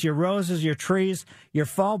perennials, your roses, your trees, your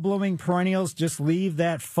fall blooming perennials, just leave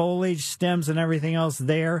that foliage, stems, and everything else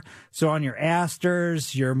there. So on your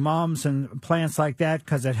asters, your mums, and plants like that,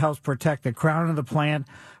 because it helps protect the crown of the plant.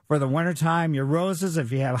 For the wintertime, your roses,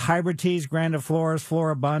 if you have hybrid teas, grandifloras,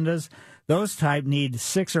 floribundas, those type need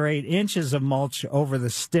 6 or 8 inches of mulch over the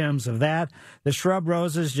stems of that. The shrub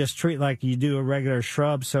roses just treat like you do a regular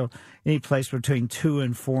shrub, so any place between 2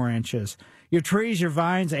 and 4 inches. Your trees, your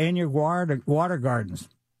vines, and your water gardens.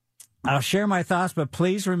 I'll share my thoughts, but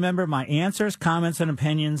please remember my answers, comments, and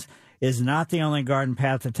opinions is not the only garden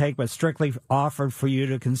path to take, but strictly offered for you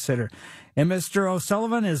to consider. And Mr.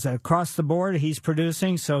 O'Sullivan is across the board. He's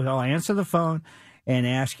producing, so he'll answer the phone and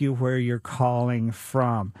ask you where you're calling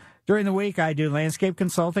from. During the week, I do landscape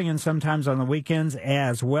consulting and sometimes on the weekends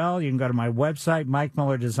as well. You can go to my website,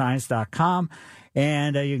 MikeMillerDesigns.com,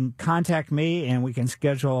 and you can contact me, and we can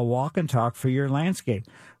schedule a walk and talk for your landscape,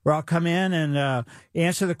 where I'll come in and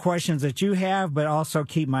answer the questions that you have, but also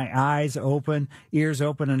keep my eyes open, ears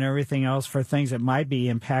open, and everything else for things that might be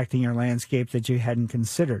impacting your landscape that you hadn't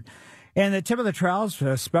considered. And the tip of the trowel is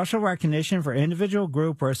a special recognition for individual,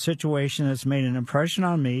 group, or a situation that's made an impression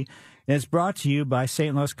on me. And it's brought to you by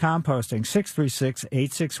St. Louis Composting,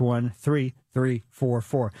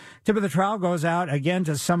 636-861-3344. Tip of the trowel goes out, again,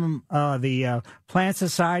 to some of the plant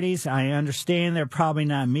societies. I understand they're probably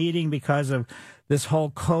not meeting because of this whole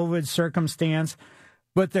COVID circumstance,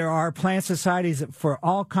 but there are plant societies for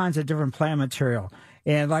all kinds of different plant material.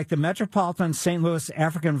 And like the Metropolitan St. Louis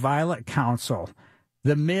African Violet Council,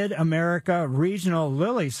 the Mid-America Regional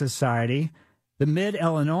Lily Society, the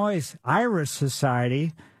Mid-Illinois Iris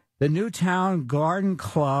Society, the Newtown Garden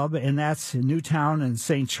Club, and that's Newtown and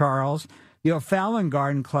St. Charles, the O'Fallon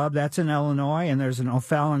Garden Club, that's in Illinois, and there's an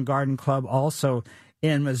O'Fallon Garden Club also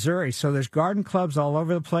in Missouri. So there's garden clubs all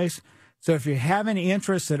over the place. So if you have any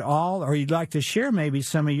interest at all, or you'd like to share maybe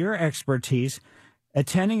some of your expertise,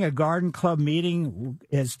 attending a garden club meeting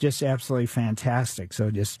is just absolutely fantastic.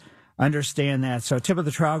 So just understand that. So tip of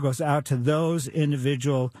the trowel goes out to those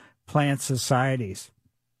individual plant societies.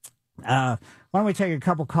 Why don't we take a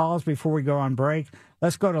couple calls before we go on break?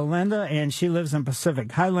 Let's go to Linda, and she lives in Pacific.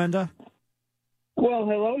 Hi, Linda. Well,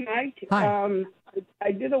 hello, Mike. Hi.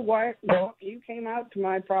 I did a walk. You came out to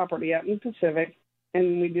my property out in Pacific,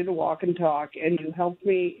 and we did a walk and talk, and you helped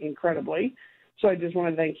me incredibly. So I just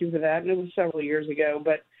want to thank you for that. And it was several years ago,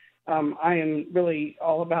 but I am really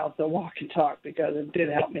all about the walk and talk because it did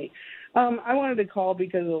help me. I wanted to call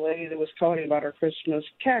because of the lady that was calling about her Christmas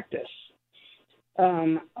cactus.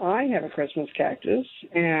 I have a Christmas cactus,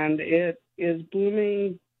 and it is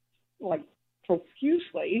blooming like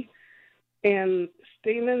profusely, and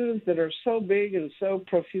stamens that are so big and so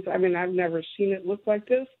profuse. I mean, I've never seen it look like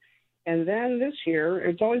this. And then this year,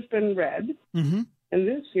 it's always been red. Mm-hmm. And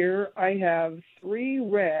this year, I have 3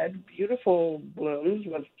 red, beautiful blooms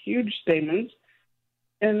with huge stamens,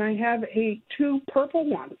 and I have 2 purple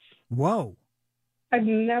ones. Whoa. I've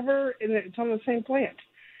never, and it's on the same plant.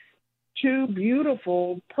 2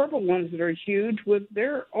 beautiful purple ones that are huge with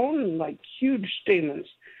their own, like, huge stamens.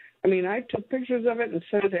 I mean, I took pictures of it and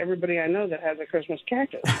sent it to everybody I know that has a Christmas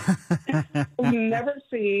cactus. I've never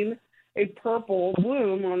seen a purple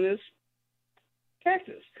bloom on this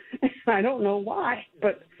cactus. I don't know why,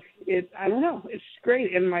 but I don't know. It's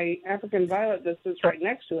great. And my African violet that sits right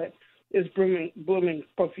next to it is blooming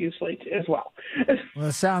profusely as well. Well,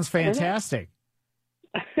 it sounds fantastic.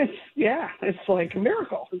 It's like a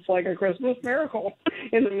miracle. It's like a Christmas miracle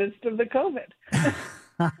in the midst of the COVID.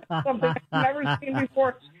 Something I've never seen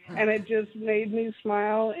before, and it just made me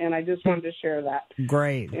smile, and I just wanted to share that.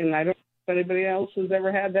 Great. And I don't anybody else has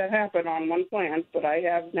ever had that happen on one plant, but I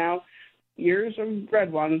have now years of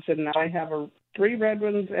red ones, and now I have 3 red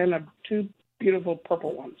ones and 2 beautiful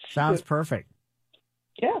purple ones. Sounds perfect.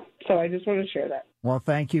 Yeah, so I just want to share that. Well,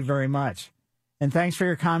 thank you very much. And thanks for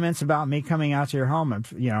your comments about me coming out to your home.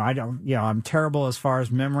 I'm terrible as far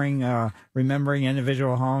as remembering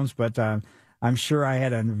individual homes, but I'm sure I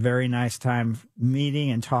had a very nice time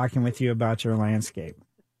meeting and talking with you about your landscape.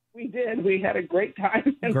 We did. We had a great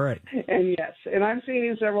time. Great. And yes, and I've seen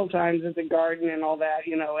you several times at the garden and all that,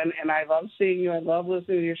 and I love seeing you. I love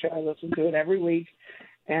listening to your show. I listen to it every week.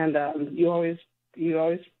 And you always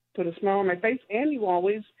put a smile on my face, and you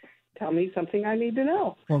always tell me something I need to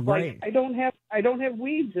know. Well, great. Like I don't have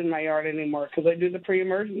weeds in my yard anymore because I do the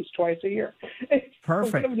pre-emergence twice a year.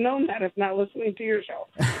 Perfect. I would have known that if not listening to your show.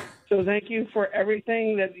 So thank you for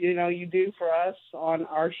everything that you do for us on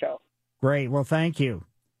our show. Great. Well, thank you.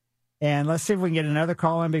 And let's see if we can get another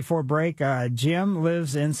call in before break. Jim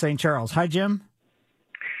lives in St. Charles. Hi, Jim.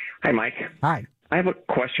 Hi, Mike. Hi. I have a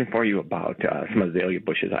question for you about some azalea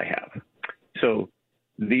bushes I have. So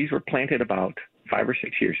these were planted about 5 or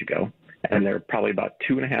 6 years ago, and they're probably about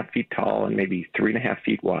 2.5 feet tall and maybe 3.5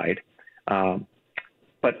 feet wide.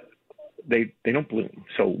 But they don't bloom.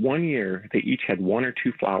 So one year they each had 1 or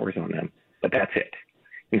 2 flowers on them, but that's it.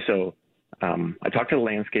 And so I talked to the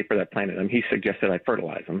landscaper that planted them. He suggested I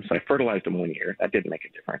fertilize them. So I fertilized them one year. That didn't make a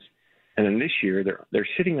difference. And then this year they're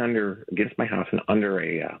sitting against my house and under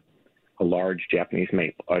a large Japanese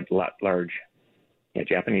maple,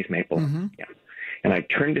 Japanese maple. Mm-hmm. Yeah. And I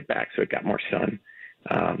turned it back so it got more sun.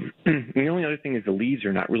 And the only other thing is the leaves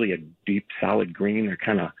are not really a deep, solid green. They're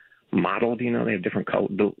kind of mottled, they have different color,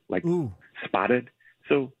 like spotted.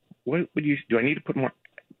 So what would do I need to put more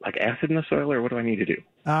like acid in the soil, or what do I need to do?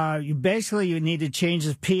 You need to change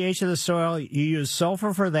the pH of the soil. You use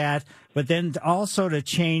sulfur for that, but then also to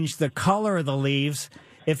change the color of the leaves.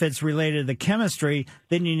 If it's related to the chemistry,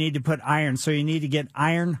 then you need to put iron. So you need to get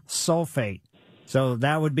iron sulfate. So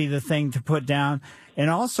that would be the thing to put down. And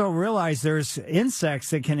also realize there's insects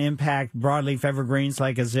that can impact broadleaf evergreens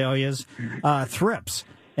like azaleas, thrips.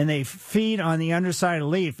 And they feed on the underside of the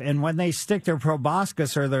leaf. And when they stick their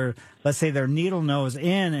proboscis or their needle nose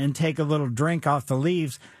in and take a little drink off the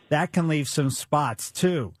leaves, that can leave some spots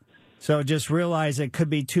too. So just realize it could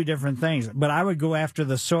be 2 different things. But I would go after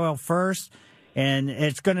the soil first. And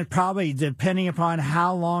it's going to probably, depending upon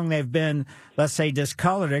how long they've been, let's say,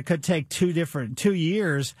 discolored, it could take 2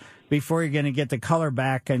 years before you're going to get the color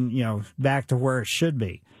back and, back to where it should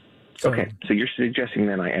be. So, okay. So you're suggesting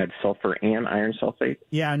then I add sulfur and iron sulfate?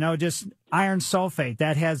 Yeah, no, just iron sulfate.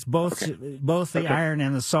 That has both the iron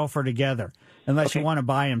and the sulfur together, unless you want to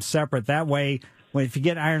buy them separate. That way, if you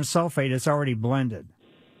get iron sulfate, it's already blended.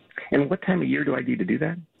 And what time of year do I need to do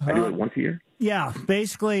that? I do it once a year? Yeah,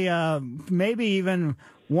 basically, maybe even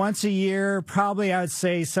once a year, probably I would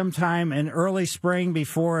say sometime in early spring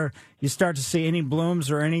before you start to see any blooms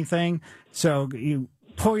or anything. So you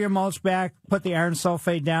pull your mulch back, put the iron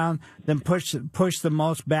sulfate down, then push the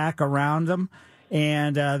mulch back around them.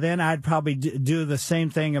 And then I'd probably do the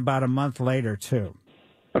same thing about a month later, too.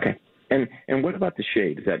 Okay. And what about the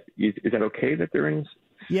shade? Is that okay that they're in?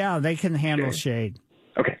 Yeah, they can handle shade.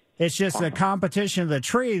 Okay. It's just the competition of the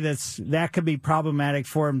tree that could be problematic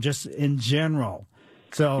for them just in general.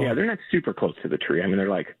 So yeah, they're not super close to the tree. I mean, they're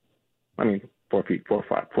 4 feet, 4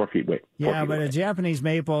 feet weight. Yeah, but a Japanese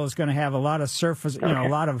maple is going to have a lot of surface, a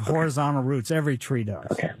lot of horizontal roots. Every tree does.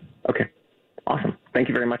 Okay. Awesome. Thank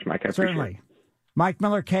you very much, Mike. I appreciate it. Mike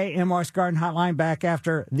Miller, KMOX Garden Hotline, back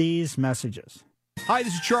after these messages. Hi,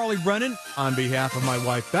 this is Charlie Brennan. On behalf of my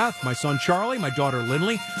wife, Beth, my son, Charlie, my daughter,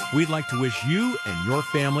 Lindley, we'd like to wish you and your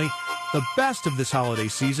family the best of this holiday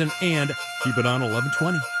season and keep it on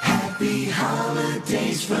 1120. Happy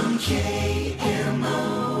holidays from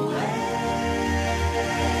KMOX.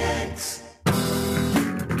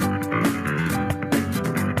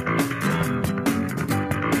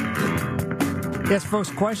 Yes, folks,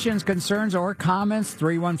 questions, concerns, or comments,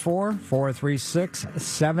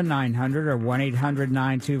 314-436-7900 or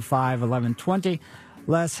 1-800-925-1120.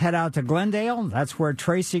 Let's head out to Glendale. That's where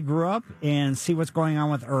Tracy grew up, and see what's going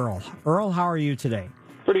on with Earl. Earl, how are you today?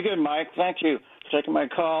 Pretty good, Mike. Thank you for taking my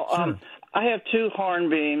call. Sure. I have 2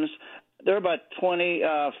 hornbeams. They're about 20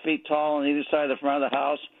 feet tall on either side of the front of the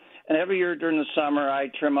house. And every year during the summer, I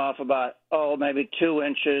trim off about, maybe 2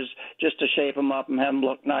 inches just to shape them up and have them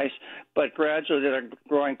look nice. But gradually, they're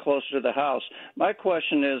growing closer to the house. My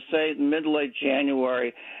question is, say, mid-late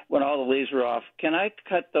January, when all the leaves are off, can I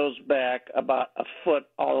cut those back about a foot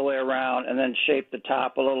all the way around and then shape the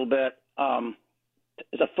top a little bit?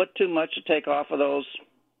 Is a foot too much to take off of those?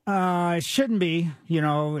 It shouldn't be.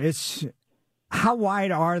 How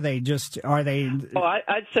wide are they? Are they? Oh,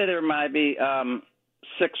 I'd say there might be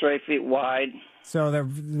 6 or 8 feet wide. So they're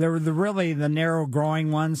really the narrow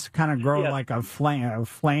growing ones, kind of grow like a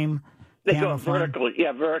flame. They go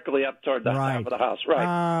vertically up toward the top of the house,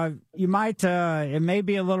 right? You might, it may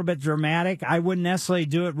be a little bit dramatic. I wouldn't necessarily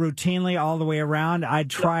do it routinely all the way around. I'd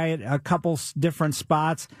try it a couple different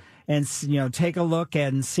spots and, take a look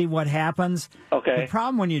and see what happens. Okay. The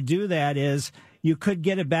problem when you do that is you could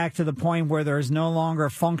get it back to the point where there's no longer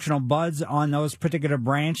functional buds on those particular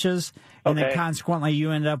branches, and then consequently you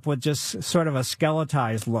end up with just sort of a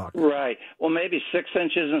skeletized look. Right. Well, maybe 6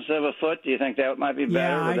 inches instead of a foot. Do you think that might be better?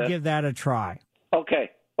 Yeah, I'd give that a try. Okay,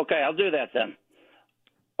 I'll do that then.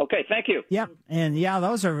 Okay, thank you. Yep, and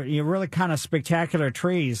those are really kind of spectacular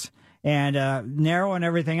trees. And narrow and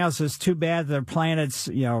everything else is too bad they're planted,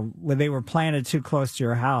 they were planted too close to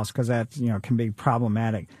your house, because that, can be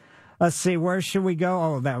problematic. Let's see, where should we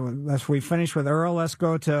go? We finished with Earl. Let's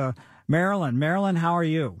go to Marilyn. Marilyn, how are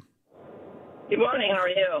you? Good morning. How are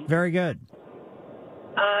you? Very good.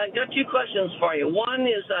 Got 2 questions for you. One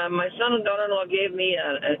is my son and daughter-in-law gave me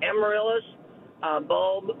an amaryllis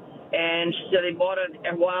bulb, and she said they bought it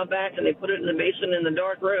a while back, and they put it in the basement in the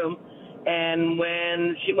dark room. And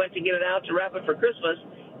when she went to get it out to wrap it for Christmas,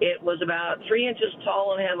 it was about 3 inches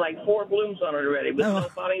tall and had like 4 blooms on it already, with no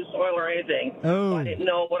potting soil or anything. So I didn't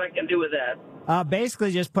know what I can do with that.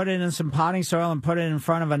 Basically, just put it in some potting soil and put it in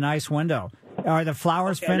front of a nice window. Are the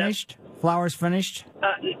flowers finished? Flowers finished?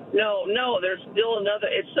 No. There's still another.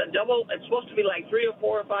 It's a double. It's supposed to be like 3 or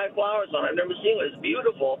 4 or 5 flowers on it. I've never seen it. It's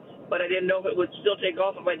beautiful, but I didn't know if it would still take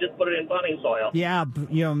off if I just put it in potting soil. Yeah,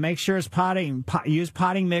 make sure it's potting. Use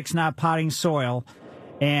potting mix, not potting soil.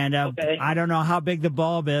 And I don't know how big the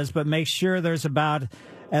bulb is, but make sure there's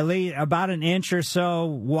at least about an inch or so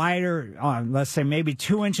wider. Let's say maybe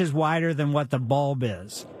 2 inches wider than what the bulb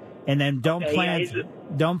is. And then don't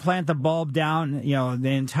plant the bulb down, the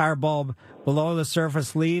entire bulb below the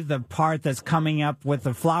surface. Leave the part that's coming up with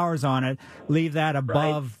the flowers on it, leave that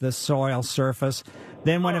above the soil surface.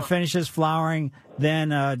 Then when it finishes flowering,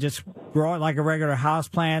 then just grow it like a regular house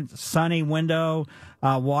plant, sunny window,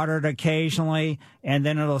 water it occasionally, and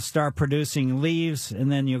then it'll start producing leaves,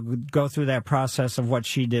 and then you go through that process of what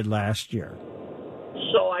she did last year.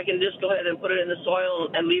 So I can just go ahead and put it in the soil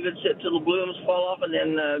and leave it sit till the blooms fall off, and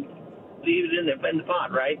then leave it in the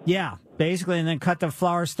pot, right? Yeah, basically, and then cut the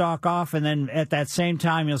flower stalk off, and then at that same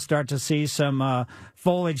time you'll start to see some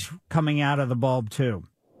foliage coming out of the bulb too.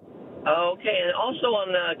 Okay, and also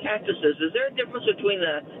on cactuses, is there a difference between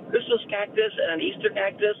the Christmas cactus and Easter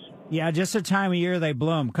cactus? Yeah, just the time of year they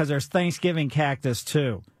bloom, because there's Thanksgiving cactus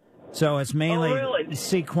too. So it's mainly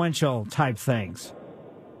sequential type things.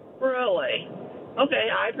 Really? Okay,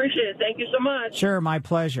 I appreciate it. Thank you so much. Sure, my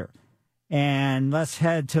pleasure. And let's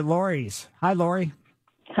head to Lori's. Hi, Lori.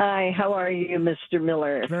 Hi, how are you, Mr.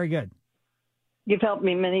 Miller? Very good. You've helped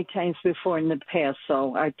me many times before in the past,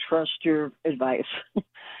 so I trust your advice.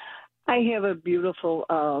 I have a beautiful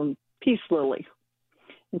peace lily,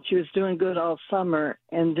 and she was doing good all summer.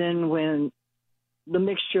 And then when the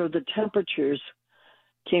mixture of the temperatures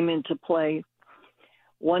came into play,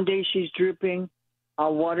 one day she's drooping.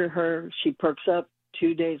 I'll water her. She perks up.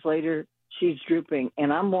 2 days later, she's drooping.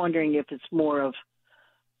 And I'm wondering if it's more of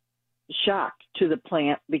shock to the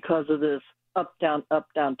plant because of this up, down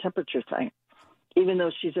temperature thing, even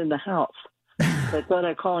though she's in the house. So I thought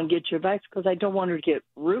I'd call and get your advice because I don't want her to get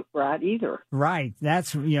root rot either. Right.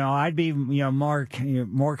 That's, I'd be, more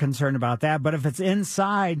concerned about that. But if it's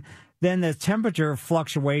inside, then the temperature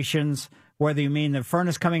fluctuations, whether you mean the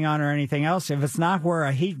furnace coming on or anything else, if it's not where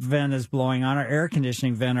a heat vent is blowing on or air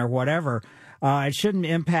conditioning vent or whatever, it shouldn't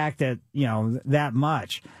impact it, that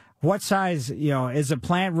much. What size, is the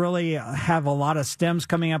plant really have a lot of stems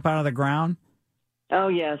coming up out of the ground? Oh,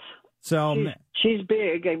 yes. So she's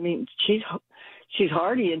big. I mean, she's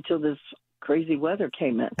hardy until this crazy weather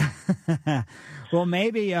came in. Well,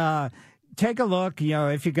 maybe take a look.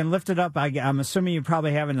 If you can lift it up, I'm assuming you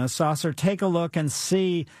probably have it in a saucer. Take a look and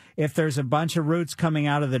see if there's a bunch of roots coming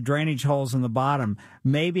out of the drainage holes in the bottom.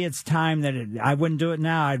 Maybe it's time that I wouldn't do it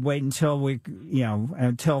now. I'd wait until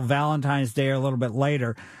until Valentine's Day or a little bit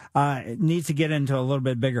later. It needs to get into a little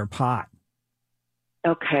bit bigger pot.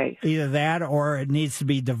 Okay. Either that or it needs to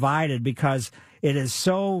be divided because it is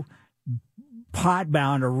so pot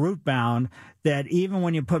bound or root bound that even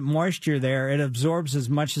when you put moisture there, it absorbs as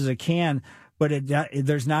much as it can, but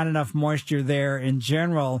there's not enough moisture there in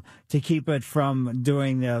general to keep it from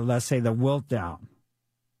doing let's say the wilt down.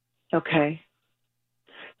 Okay.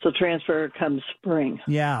 So transfer comes spring.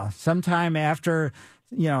 Yeah. Sometime after,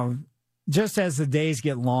 just as the days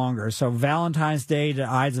get longer. So Valentine's Day to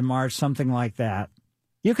Ides of March, something like that.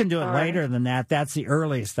 You can do it later than that. That's the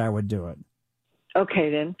earliest I would do it. Okay,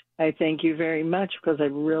 then. I thank you very much because I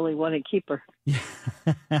really want to keep her.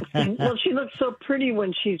 Well, she looks so pretty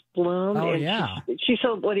when she's bloomed. Oh, and yeah. She's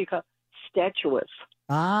so, what do you call it? Statuous.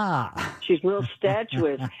 Ah. She's real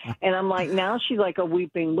statuous. And I'm like, now she's like a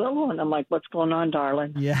weeping willow. And I'm like, what's going on,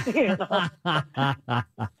 darling? Yeah. You know?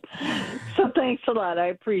 So thanks a lot. I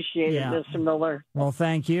appreciate it, Mr. Miller. Well,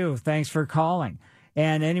 thank you. Thanks for calling.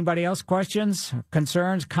 And anybody else, questions,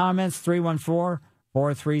 concerns, comments, 314-436-7900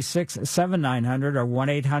 or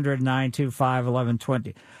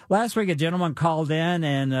 1-800-925-1120. Last week, a gentleman called in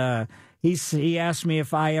and he asked me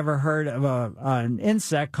if I ever heard of an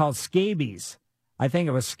insect called scabies. I think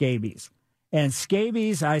it was scabies. And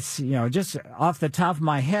scabies, just off the top of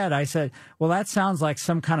my head, I said, well, that sounds like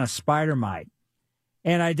some kind of spider mite.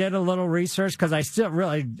 And I did a little research because I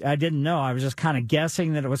didn't know. I was just kind of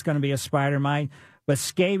guessing that it was going to be a spider mite. But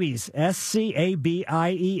scabies,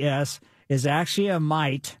 S-C-A-B-I-E-S, is actually a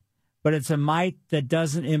mite, but it's a mite that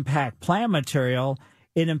doesn't impact plant material.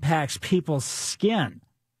 It impacts people's skin.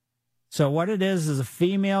 So what it is a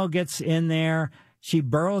female gets in there, she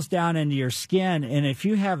burrows down into your skin, and if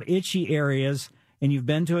you have itchy areas and you've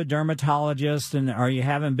been to a dermatologist or you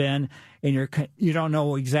haven't been and you don't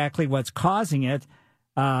know exactly what's causing it,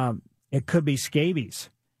 it could be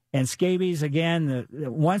scabies. And scabies, again,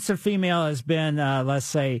 once a female has been, let's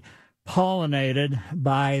say, pollinated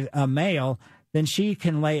by a male, then she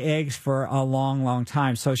can lay eggs for a long, long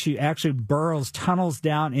time. So she actually tunnels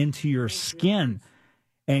down into your skin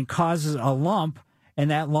and causes a lump,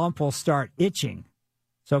 and that lump will start itching.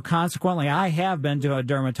 So consequently, I have been to a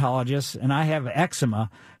dermatologist, and I have eczema,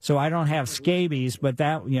 so I don't have scabies, but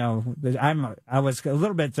that, I was a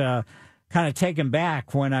little bit kind of taken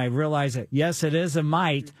back when I realized that, yes, it is a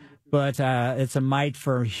mite, but it's a mite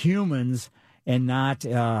for humans and not,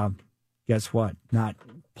 guess what, not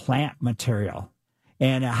plant material.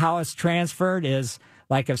 And how it's transferred is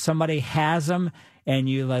like if somebody has them and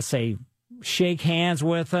you, let's say, shake hands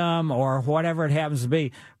with them or whatever it happens to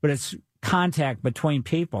be, but it's contact between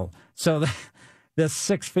people. So this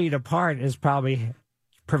 6 feet apart is probably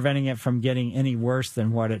preventing it from getting any worse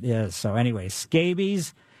than what it is. So anyway,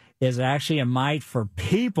 scabies is actually a mite for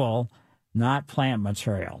people, not plant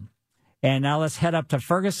material. And now let's head up to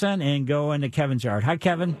Ferguson and go into Kevin's yard. Hi,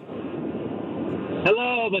 Kevin.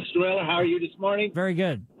 Hello, Mr. Miller. How are you this morning? Very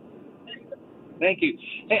good. Thank you.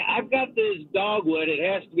 Hey, I've got this dogwood. It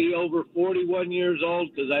has to be over 41 years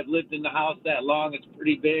old because I've lived in the house that long. It's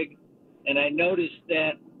pretty big. And I noticed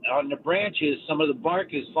that on the branches, some of the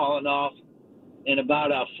bark is falling off in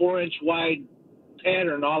about a 4-inch wide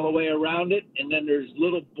pattern all the way around it. And then there's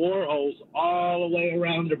little boreholes all the way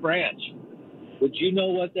around the branch. Would you know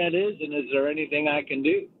what that is? And is there anything I can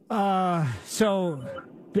do? So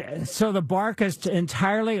the bark is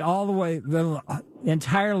entirely all the way, the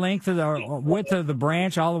entire length of the width of the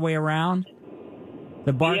branch all the way around?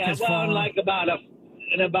 The bark is falling? Like about a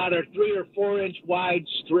 3 or 4 inch wide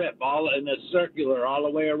strip, all in a circular, all the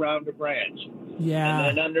way around the branch. Yeah.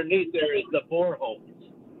 And then underneath there is the boreholes.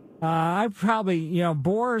 I probably,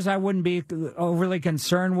 borers I wouldn't be overly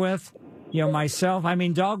concerned with, myself. I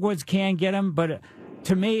mean, dogwoods can get them, but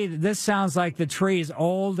to me, this sounds like the tree is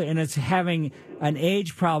old and it's having an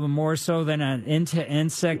age problem more so than an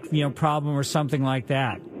insect, problem or something like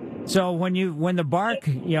that. So when the bark,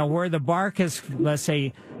 where the bark is, let's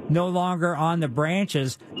say, no longer on the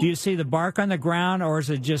branches, do you see the bark on the ground or is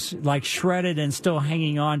it just like shredded and still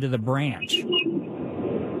hanging on to the branch?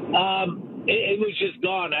 It was just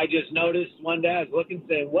gone. I just noticed one day I was looking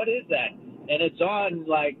saying, what is that? And it's on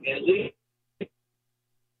like at least,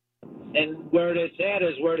 and where it's at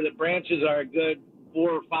is where the branches are a good 4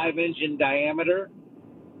 or 5 inch in diameter.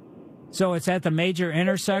 So it's at the major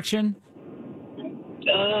intersection?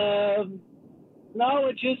 No,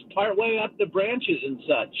 it's just part way up the branches and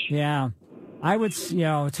such. Yeah. I would,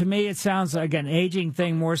 to me, it sounds like an aging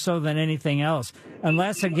thing more so than anything else.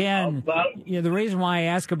 Unless, again, the reason why I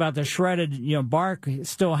ask about the shredded, bark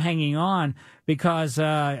still hanging on, because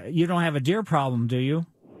you don't have a deer problem, do you?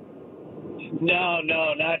 No,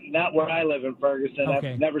 not where I live in Ferguson.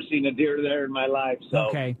 Okay. I've never seen a deer there in my life. So.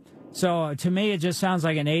 Okay. So to me, it just sounds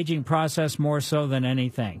like an aging process more so than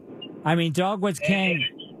anything. I mean, dogwoods can,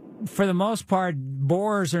 for the most part,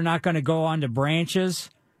 borers are not going to go onto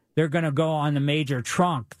branches. They're going to go on the major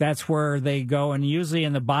trunk. That's where they go, and usually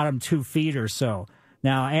in the bottom 2 feet or so.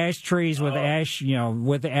 Now, ash trees with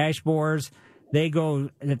with the ash borers, they go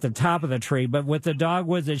at the top of the tree. But with the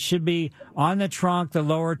dogwoods, it should be on the trunk, the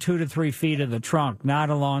lower 2 to 3 feet of the trunk, not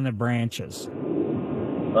along the branches.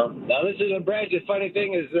 Well, now this is a branch. The funny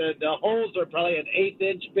thing is that the holes are probably an 1/8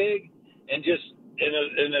 inch big, and just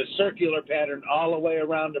in a circular pattern all the way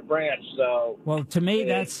around the branch. So, well, to me,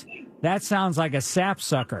 that sounds like a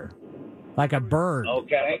sapsucker, like a bird.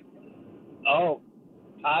 Okay. Oh,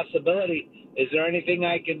 possibility. Is there anything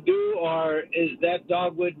I can do, or is that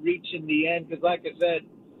dogwood reaching the end? Because, like I said,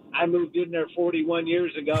 I moved in there 41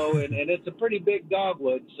 years ago, and it's a pretty big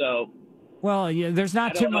dogwood. So, well, yeah, there's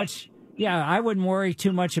not too much. Yeah, I wouldn't worry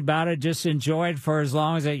too much about it. Just enjoy it for as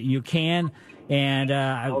long as you can, and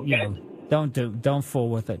don't fool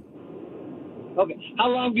with it. Okay. How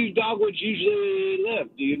long do dogwoods usually live?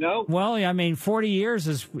 Do you know? Well, I mean, 40 years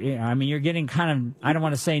is. I mean, you're getting kind of. I don't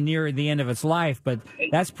want to say near the end of its life, but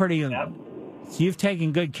that's pretty. Yeah. You've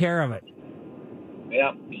taken good care of it.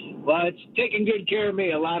 Yeah. Well, it's taking good care of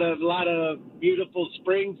me. A lot of beautiful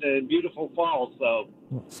springs and beautiful falls. So.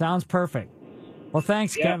 Sounds perfect. Well,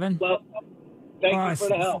 thanks, Kevin. Well, thank you for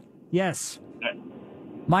the help. Yes.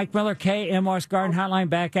 Mike Miller, KMOX Garden Hotline,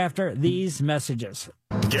 back after these messages.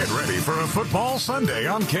 Get ready for a football Sunday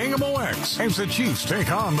on KMOX as the Chiefs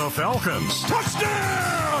take on the Falcons.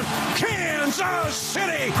 Touchdown, Kansas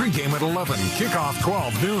City! Pre-game at 11, kickoff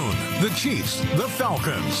 12 noon. The Chiefs, the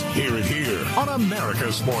Falcons. Hear it here on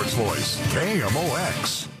America's Sports Voice,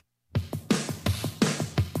 KMOX.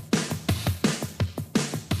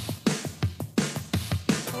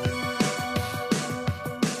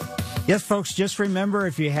 Yes, folks, just remember,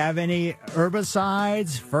 if you have any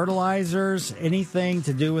herbicides, fertilizers, anything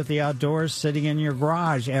to do with the outdoors sitting in your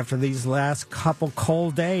garage after these last couple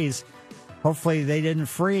cold days, hopefully they didn't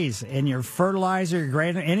freeze. And your fertilizer,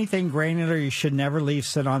 anything granular, you should never leave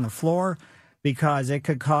sit on the floor, because it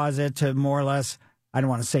could cause it to more or less, I don't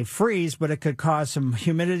want to say freeze, but it could cause some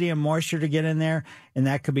humidity and moisture to get in there, and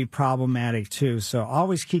that could be problematic too. So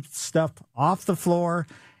always keep stuff off the floor.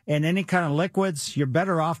 And any kind of liquids, you're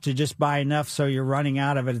better off to just buy enough so you're running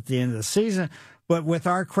out of it at the end of the season. But with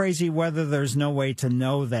our crazy weather, there's no way to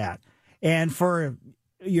know that. And for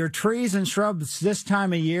your trees and shrubs this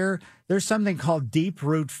time of year, there's something called deep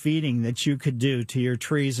root feeding that you could do to your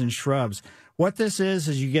trees and shrubs. What this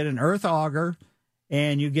is you get an earth auger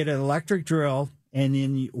and you get an electric drill. And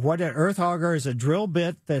then what an earth auger is, a drill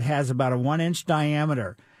bit that has about a 1-inch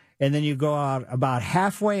diameter. And then you go out about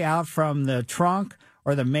halfway out from the trunk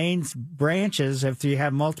or the main branches, if you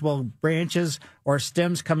have multiple branches or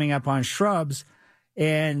stems coming up on shrubs,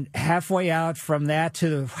 and halfway out from that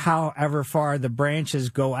to however far the branches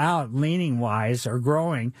go out, leaning-wise or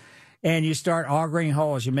growing, and you start augering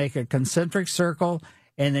holes. You make a concentric circle,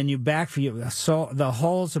 and then you backfill. So the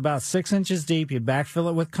hole's about 6 inches deep. You backfill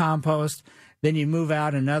it with compost. Then you move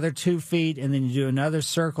out another 2 feet, and then you do another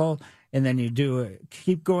circle, and then you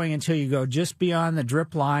keep going until you go just beyond the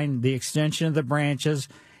drip line, the extension of the branches,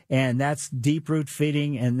 and that's deep root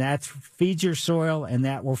feeding, and that feeds your soil, and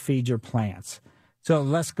that will feed your plants. So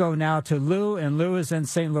let's go now to Lou, and Lou is in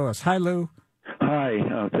St. Louis. Hi, Lou.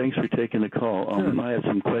 Hi, thanks for taking the call. I have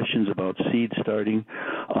some questions about seed starting.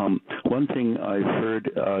 One thing I've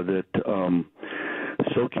heard that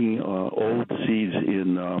soaking old seeds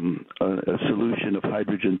in a solution of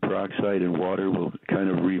hydrogen peroxide and water will kind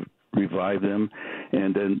of revive them,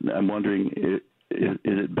 and then I'm wondering, is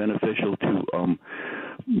it beneficial to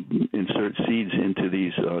insert seeds into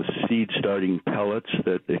these seed starting pellets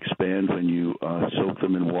that expand when you soak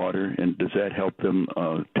them in water, and does that help them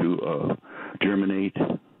to germinate?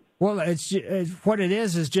 Well, it's what it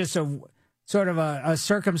is just a sort of a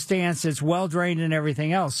circumstance that's well drained and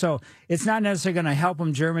everything else. So it's not necessarily going to help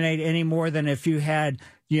them germinate any more than if you had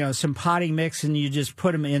some potting mix and you just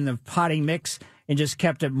put them in the potting mix and just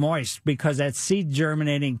kept it moist, because that seed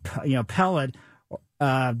germinating pellet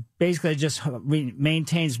basically just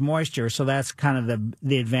maintains moisture. So that's kind of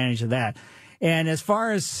the advantage of that. And as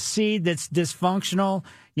far as seed that's dysfunctional,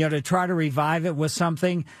 to try to revive it with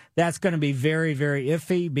something, that's going to be very, very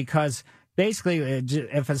iffy, because basically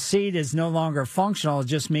if a seed is no longer functional, it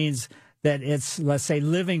just means that its, let's say,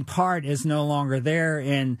 living part is no longer there,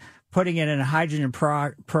 and putting it in a hydrogen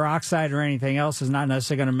peroxide or anything else is not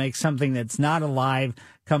necessarily going to make something that's not alive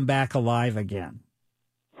come back alive again.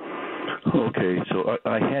 Okay, so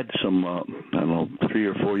I had some, 3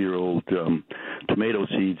 or 4 year old tomato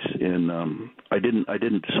seeds, and I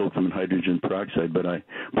didn't soak them in hydrogen peroxide, but I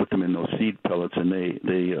put them in those seed pellets, and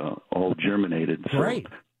they all germinated. Great.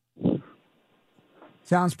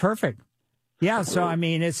 Sounds perfect. Yeah, so I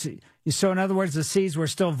mean, so in other words, the seeds were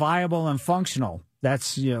still viable and functional.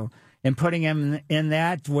 That's, and putting them in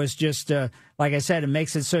that was just, like I said, it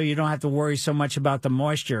makes it so you don't have to worry so much about the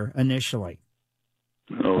moisture initially.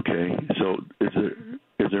 Okay, so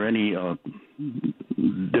is there any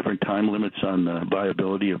different time limits on the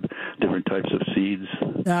viability of different types of seeds?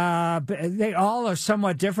 They all are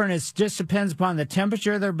somewhat different. It just depends upon the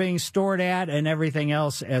temperature they're being stored at and everything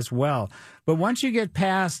else as well. But once you get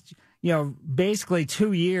past, basically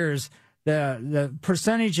 2 years, the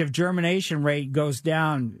percentage of germination rate goes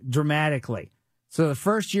down dramatically. So the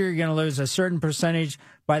first year, you're going to lose a certain percentage.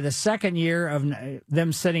 By the second year of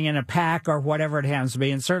them sitting in a pack or whatever it happens to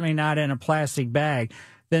be, and certainly not in a plastic bag,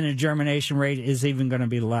 then the germination rate is even going to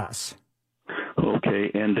be less.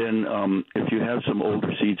 Okay, and then if you have some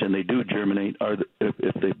older seeds and they do germinate,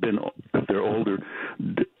 if they're older,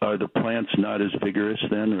 are the plants not as vigorous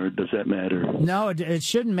then, or does that matter? No, it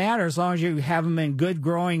shouldn't matter as long as you have them in good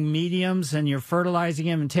growing mediums and you're fertilizing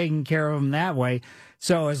them and taking care of them that way.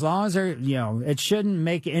 So as long as they're, it shouldn't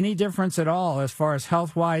make any difference at all as far as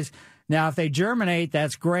health-wise. Now, if they germinate,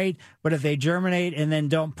 that's great. But if they germinate and then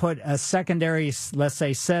don't put a secondary, let's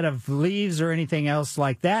say, set of leaves or anything else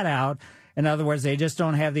like that out, in other words, they just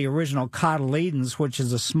don't have the original cotyledons, which is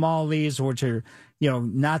the small leaves, which are,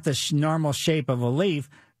 not the normal shape of a leaf,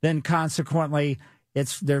 then consequently,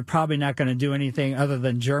 they're probably not going to do anything other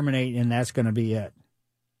than germinate, and that's going to be it.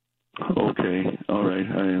 Okay. All right.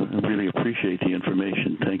 I really appreciate the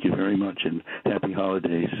information. Thank you very much, and happy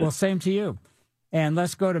holidays. Well, same to you. And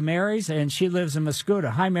let's go to Mary's, and she lives in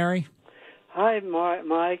Mascoutah. Hi, Mary. Hi,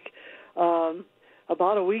 Mike.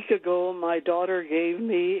 About a week ago, my daughter gave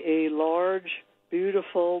me a large,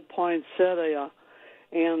 beautiful poinsettia,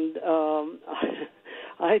 and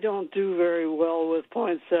I don't do very well with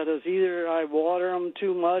poinsettias. Either I water them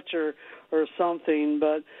too much or something,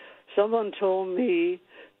 but someone told me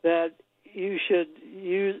that you should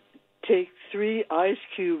take 3 ice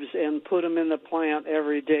cubes and put them in the plant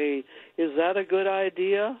every day. Is that a good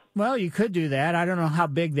idea? Well, you could do that. I don't know how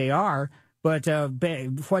big they are, but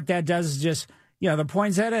what that does is just, the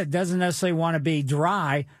poinsettia doesn't necessarily want to be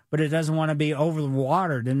dry, but it doesn't want to be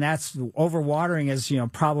overwatered, and that's overwatering is,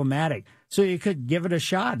 problematic. So you could give it a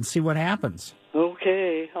shot and see what happens.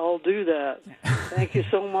 Okay, I'll do that. Thank you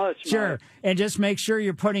so much, Sure, Mike. And just make sure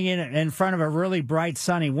you're putting it in front of a really bright,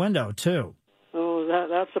 sunny window, too. Oh,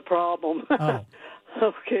 that's a problem. Oh.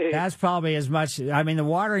 Okay. That's probably as much. I mean, the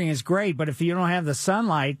watering is great, but if you don't have the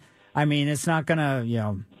sunlight, it's not going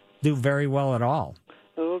to, do very well at all.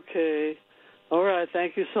 Okay. All right.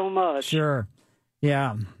 Thank you so much. Sure.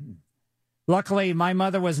 Yeah. Luckily, my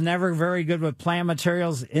mother was never very good with plant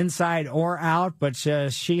materials inside or out, but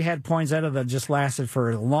she had poinsettia that just lasted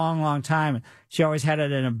for a long, long time. She always had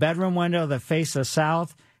it in a bedroom window that faced the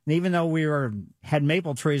south. And even though we had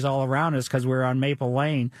maple trees all around us because we were on Maple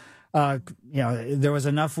Lane, there was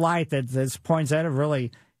enough light that this poinsettia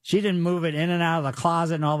really, she didn't move it in and out of the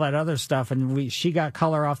closet and all that other stuff. And she got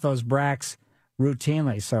color off those bracts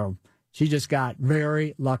routinely. So she just got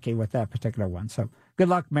very lucky with that particular one. So good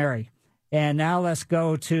luck, Mary. And now let's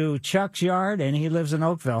go to Chuck's yard, and he lives in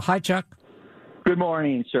Oakville. Hi, Chuck. Good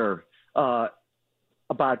morning, sir.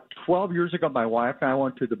 About 12 years ago, my wife and I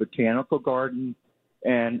went to the botanical garden,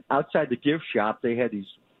 and outside the gift shop, they had these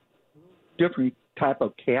different type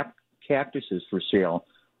of cactuses for sale,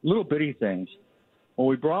 little bitty things. Well,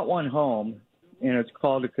 we brought one home, and it's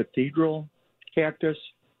called a cathedral cactus.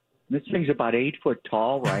 This thing's about 8 foot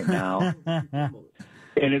tall right now, and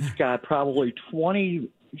it's got probably 20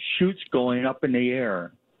 shoots going up in the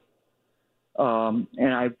air.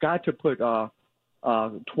 And I've got to put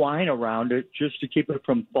twine around it just to keep it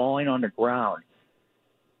from falling on the ground.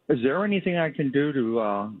 Is there anything I can do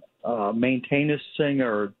to maintain this thing,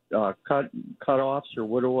 or cut-offs, or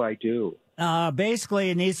what do I do? Basically,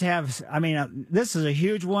 it needs to have, this is a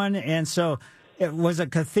huge one, and so it was a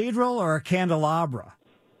cathedral or a candelabra?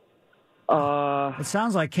 It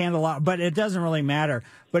sounds like candelabra, but it doesn't really matter.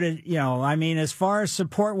 But, as far as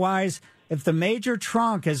support-wise, if the major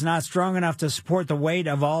trunk is not strong enough to support the weight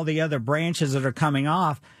of all the other branches that are coming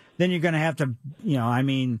off, then you're going to have to,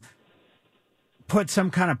 put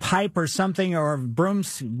some kind of pipe or something, or a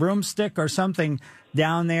broomstick or something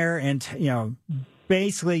down there and,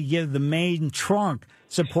 basically give the main trunk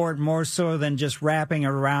support more so than just wrapping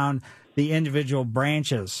around the individual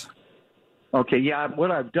branches. Okay, yeah, what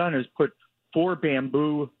I've done is put 4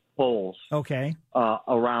 bamboo poles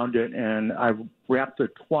around it, and I've wrapped the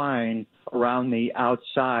twine around the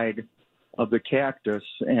outside of the cactus,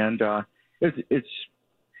 and it's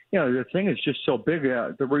the thing is just so big.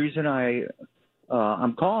 The reason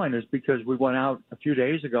I'm calling is because we went out a few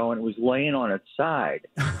days ago and it was laying on its side,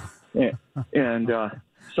 and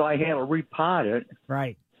so I had to repot it.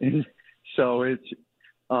 Right. And so it's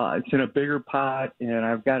in a bigger pot, and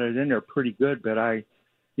I've got it in there pretty good. But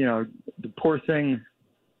the poor thing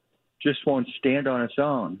just won't stand on its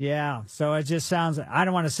own. Yeah, so it just sounds, I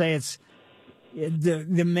don't want to say it's,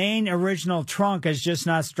 the main original trunk is just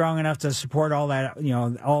not strong enough to support all that,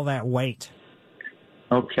 all that weight.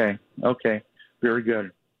 Okay. Very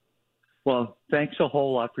good. Well, thanks a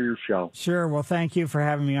whole lot for your show. Sure. Well, thank you for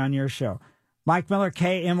having me on your show. Mike Miller,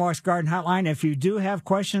 KMOX Garden Hotline. If you do have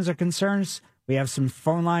questions or concerns, we have some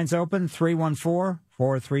phone lines open,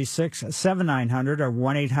 314-436-7900 or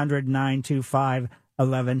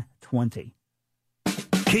 1-800-925-1120.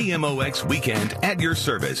 KMOX Weekend at your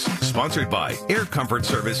service. Sponsored by Air Comfort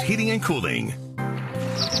Service Heating and Cooling.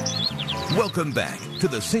 Welcome back to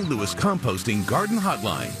the St. Louis Composting Garden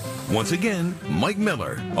Hotline. Once again, Mike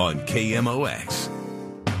Miller on KMOX.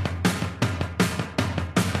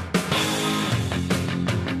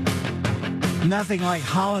 Nothing like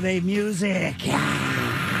holiday music.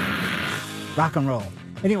 Rock and roll.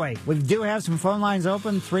 Anyway, we do have some phone lines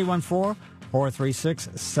open,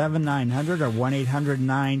 314-436-7900 or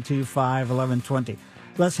 1-800-925-1120.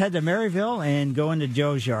 Let's head to Maryville and go into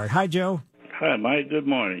Joe's yard. Hi, Joe. Hi, Mike. Good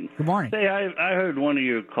morning. Good morning. Hey, I heard one of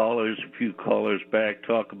your callers, a few callers back,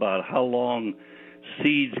 talk about how long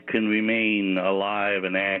seeds can remain alive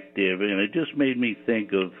and active, and it just made me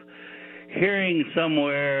think of hearing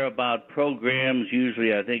somewhere about programs,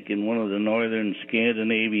 usually I think in one of the northern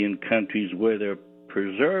Scandinavian countries, where they're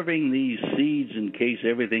preserving these seeds in case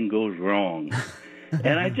everything goes wrong.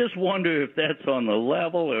 And I just wonder if that's on the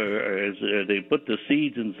level, or they put the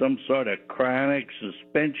seeds in some sort of cryonic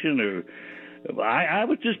suspension, or I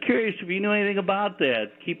was just curious if you knew anything about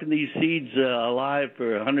that, keeping these seeds alive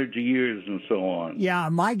for hundreds of years and so on. Yeah,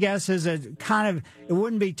 my guess is it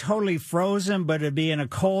wouldn't be totally frozen, but it'd be in a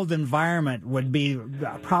cold environment would be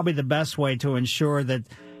probably the best way to ensure that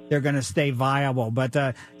they're going to stay viable. But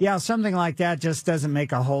yeah, something like that just doesn't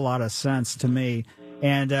make a whole lot of sense to me.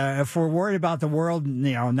 And if we're worried about the world,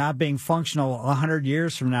 not being functional 100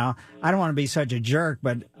 years from now, I don't want to be such a jerk,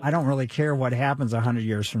 but I don't really care what happens 100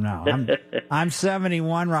 years from now. I'm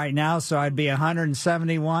 71 right now, so I'd be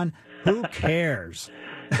 171. Who cares?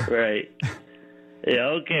 Right. Yeah,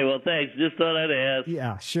 okay, well, thanks. Just thought I'd ask.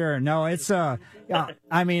 Yeah, sure. No, it's, I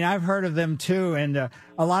mean, I've heard of them too, and a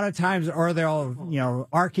lot of times, or they'll,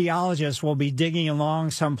 archaeologists will be digging along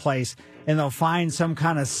someplace, and they'll find some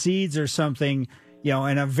kind of seeds or something,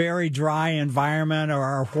 in a very dry environment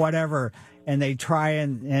or whatever, and they try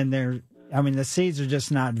and the seeds are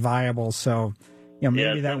just not viable, so,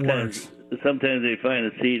 maybe that works. Sometimes they find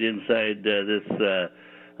a seed inside this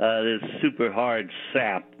super hard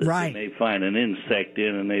sap that they may find an insect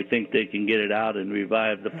in, and they think they can get it out and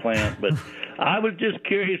revive the plant. But I was just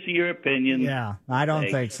curious of your opinion. Yeah, I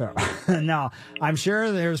don't think so. No, I'm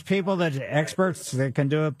sure there's experts that can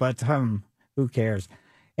do it, but who cares?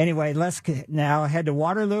 Anyway, let's now head to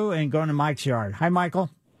Waterloo and go into Mike's yard. Hi, Michael.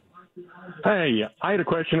 Hey, I had a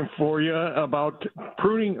question for you about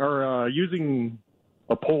pruning or using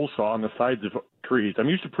a pole saw on the sides of trees. I'm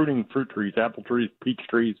used to pruning fruit trees, apple trees, peach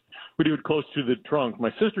trees. We do it close to the trunk. My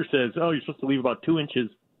sister says, you're supposed to leave about 2 inches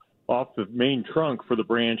off the main trunk for the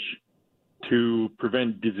branch to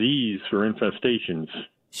prevent disease or infestations.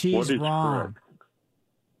 She's wrong.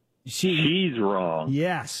 She's wrong.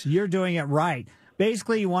 Yes, you're doing it right.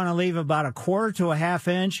 Basically, you want to leave about 1/4 to 1/2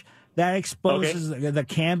 inch. That exposes the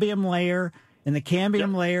cambium layer, and the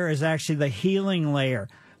cambium layer is actually the healing layer.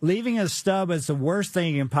 Leaving a stub is the worst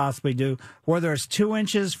thing you can possibly do, whether it's 2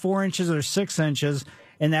 inches, 4 inches, or 6 inches,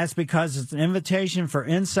 and that's because it's an invitation for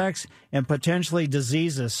insects and potentially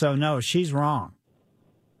diseases. So, no, she's wrong.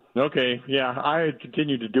 Okay, yeah, I had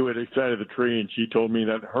continued to do it inside of the tree, and she told me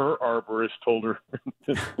that her arborist told her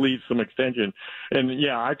to leave some extension. And,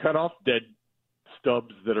 yeah, I cut off dead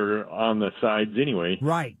stubs that are on the sides anyway.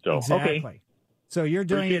 Right, so, exactly. Okay. So you're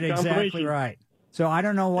doing it exactly right. So I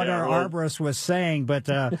don't know what our arborist was saying, but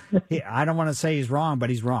I don't want to say he's wrong,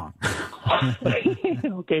 but he's wrong.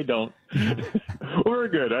 Okay, don't. Well, very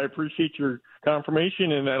good. I appreciate your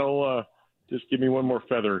confirmation, and that'll just give me one more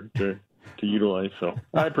feather to utilize. So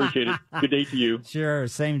I appreciate it. Good day to you. Sure,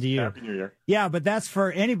 same to you. Happy New Year. Yeah, but that's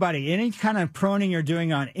for anybody. Any kind of pruning you're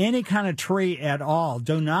doing on any kind of tree at all,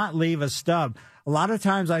 do not leave a stub. A lot of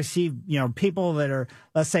times I see, people that are,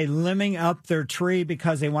 let's say, limbing up their tree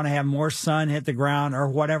because they want to have more sun hit the ground or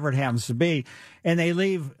whatever it happens to be, and they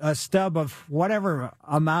leave a stub of whatever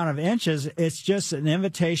amount of inches. It's just an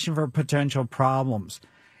invitation for potential problems.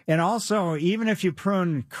 And also, even if you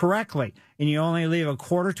prune correctly and you only leave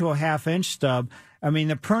 1/4 to 1/2 inch stub,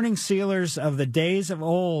 the pruning sealers of the days of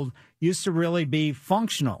old used to really be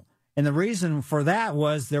functional. And the reason for that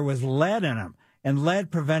was there was lead in them, and lead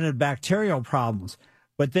prevented bacterial problems.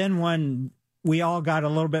 But then when we all got a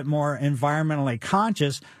little bit more environmentally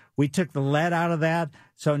conscious, We took the lead out of that,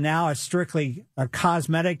 so now it's strictly a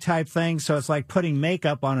cosmetic type thing. So it's like putting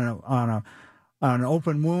makeup on an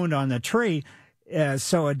open wound on the tree.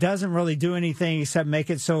 So it doesn't really do anything except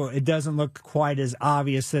make it so it doesn't look quite as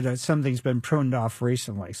obvious that something's been pruned off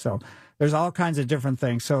recently. So there's all kinds of different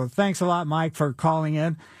things. So thanks a lot, Mike, for calling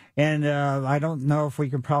in. And I don't know if we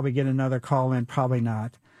can probably get another call in. Probably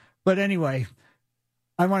not. But anyway,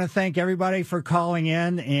 I want to thank everybody for calling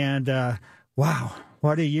in. And wow,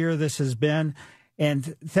 what a year this has been.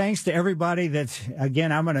 And thanks to everybody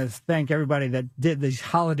again, I'm going to thank everybody that did these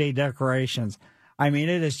holiday decorations. I mean,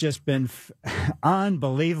 it has just been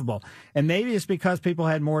unbelievable. And maybe it's because people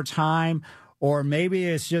had more time, or maybe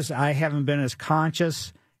it's just I haven't been as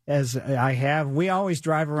conscious as I have. We always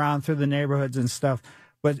drive around through the neighborhoods and stuff.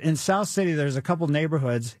 But in South City, there's a couple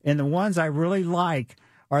neighborhoods, and the ones I really like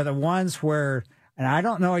are the ones where, and I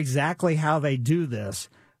don't know exactly how they do this,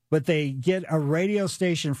 but they get a radio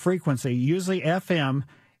station frequency, usually FM,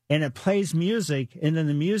 and it plays music, and then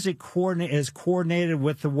the music is coordinated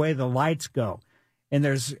with the way the lights go. And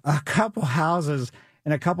there's a couple houses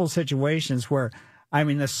and a couple situations where, I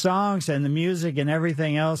mean, the songs and the music and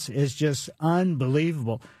everything else is just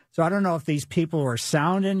unbelievable. So I don't know if these people are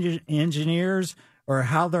sound engineers or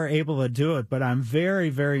how they're able to do it, but I'm very,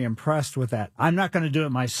 very impressed with that. I'm not going to do it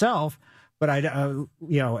myself, but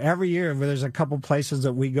every year there's a couple places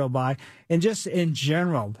that we go by, and just in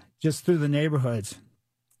general, just through the neighborhoods.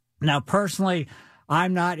 Now, personally,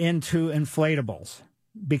 I'm not into inflatables.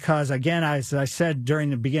 Because, again, as I said during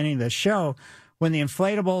the beginning of the show, when the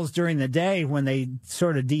inflatables during the day, when they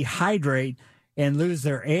sort of dehydrate and lose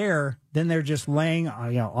their air, then they're just laying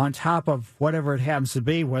on top of whatever it happens to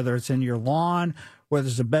be, whether it's in your lawn, whether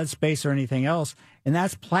it's a bed space or anything else. And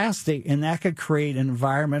that's plastic, and that could create an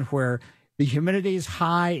environment where the humidity is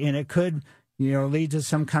high, and it could lead to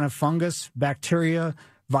some kind of fungus, bacteria,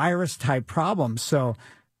 virus-type problem. So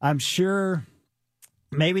I'm sure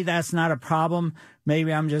maybe that's not a problem.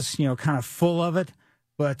 Maybe I'm just, kind of full of it.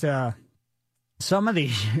 But some of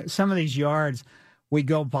these yards we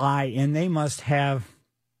go by, and they must have,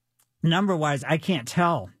 number-wise, I can't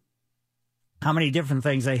tell how many different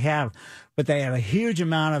things they have, but they have a huge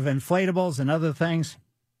amount of inflatables and other things.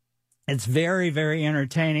 It's very, very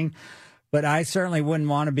entertaining, but I certainly wouldn't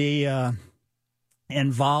want to be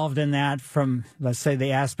involved in that from, let's say,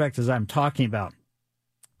 the aspect as I'm talking about,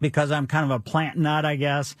 because I'm kind of a plant nut, I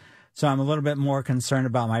guess. So I'm a little bit more concerned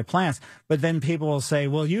about my plants. But then people will say,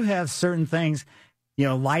 well, you have certain things,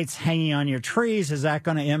 lights hanging on your trees. Is that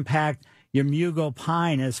going to impact your Mugo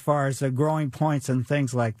pine as far as the growing points and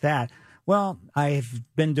things like that? Well, I've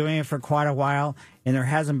been doing it for quite a while, and there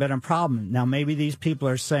hasn't been a problem. Now, maybe these people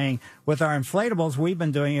are saying, with our inflatables, we've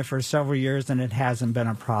been doing it for several years, and it hasn't been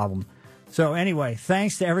a problem. So anyway,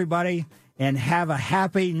 thanks to everybody, and have a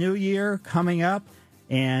happy new year coming up.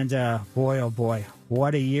 And boy, oh boy,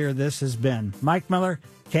 what a year this has been. Mike Miller,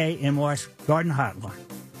 KMOX Garden Hotline.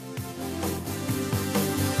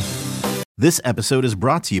 This episode is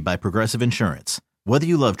brought to you by Progressive Insurance. Whether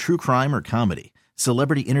you love true crime or comedy,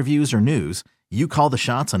 celebrity interviews or news, you call the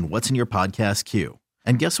shots on what's in your podcast queue.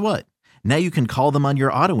 And guess what? Now you can call them on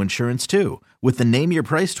your auto insurance too, with the Name Your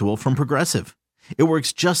Price tool from Progressive. It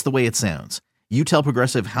works just the way it sounds. You tell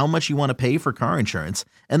Progressive how much you want to pay for car insurance,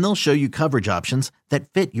 and they'll show you coverage options that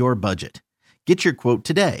fit your budget. Get your quote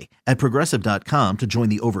today at Progressive.com to join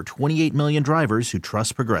the over 28 million drivers who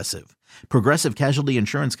trust Progressive. Progressive Casualty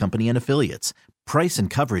Insurance Company and Affiliates. Price and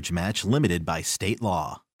coverage match limited by state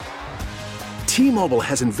law. T-Mobile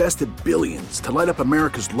has invested billions to light up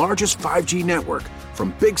America's largest 5G network,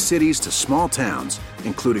 from big cities to small towns,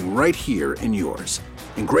 including right here in yours.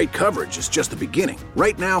 And great coverage is just the beginning.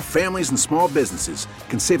 Right now, families and small businesses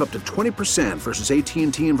can save up to 20% versus AT&T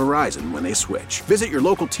and Verizon when they switch. Visit your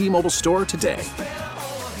local T-Mobile store today.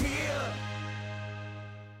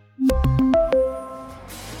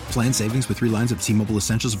 Plan savings with 3 lines of T-Mobile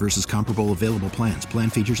Essentials versus comparable available plans. Plan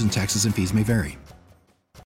features and taxes and fees may vary.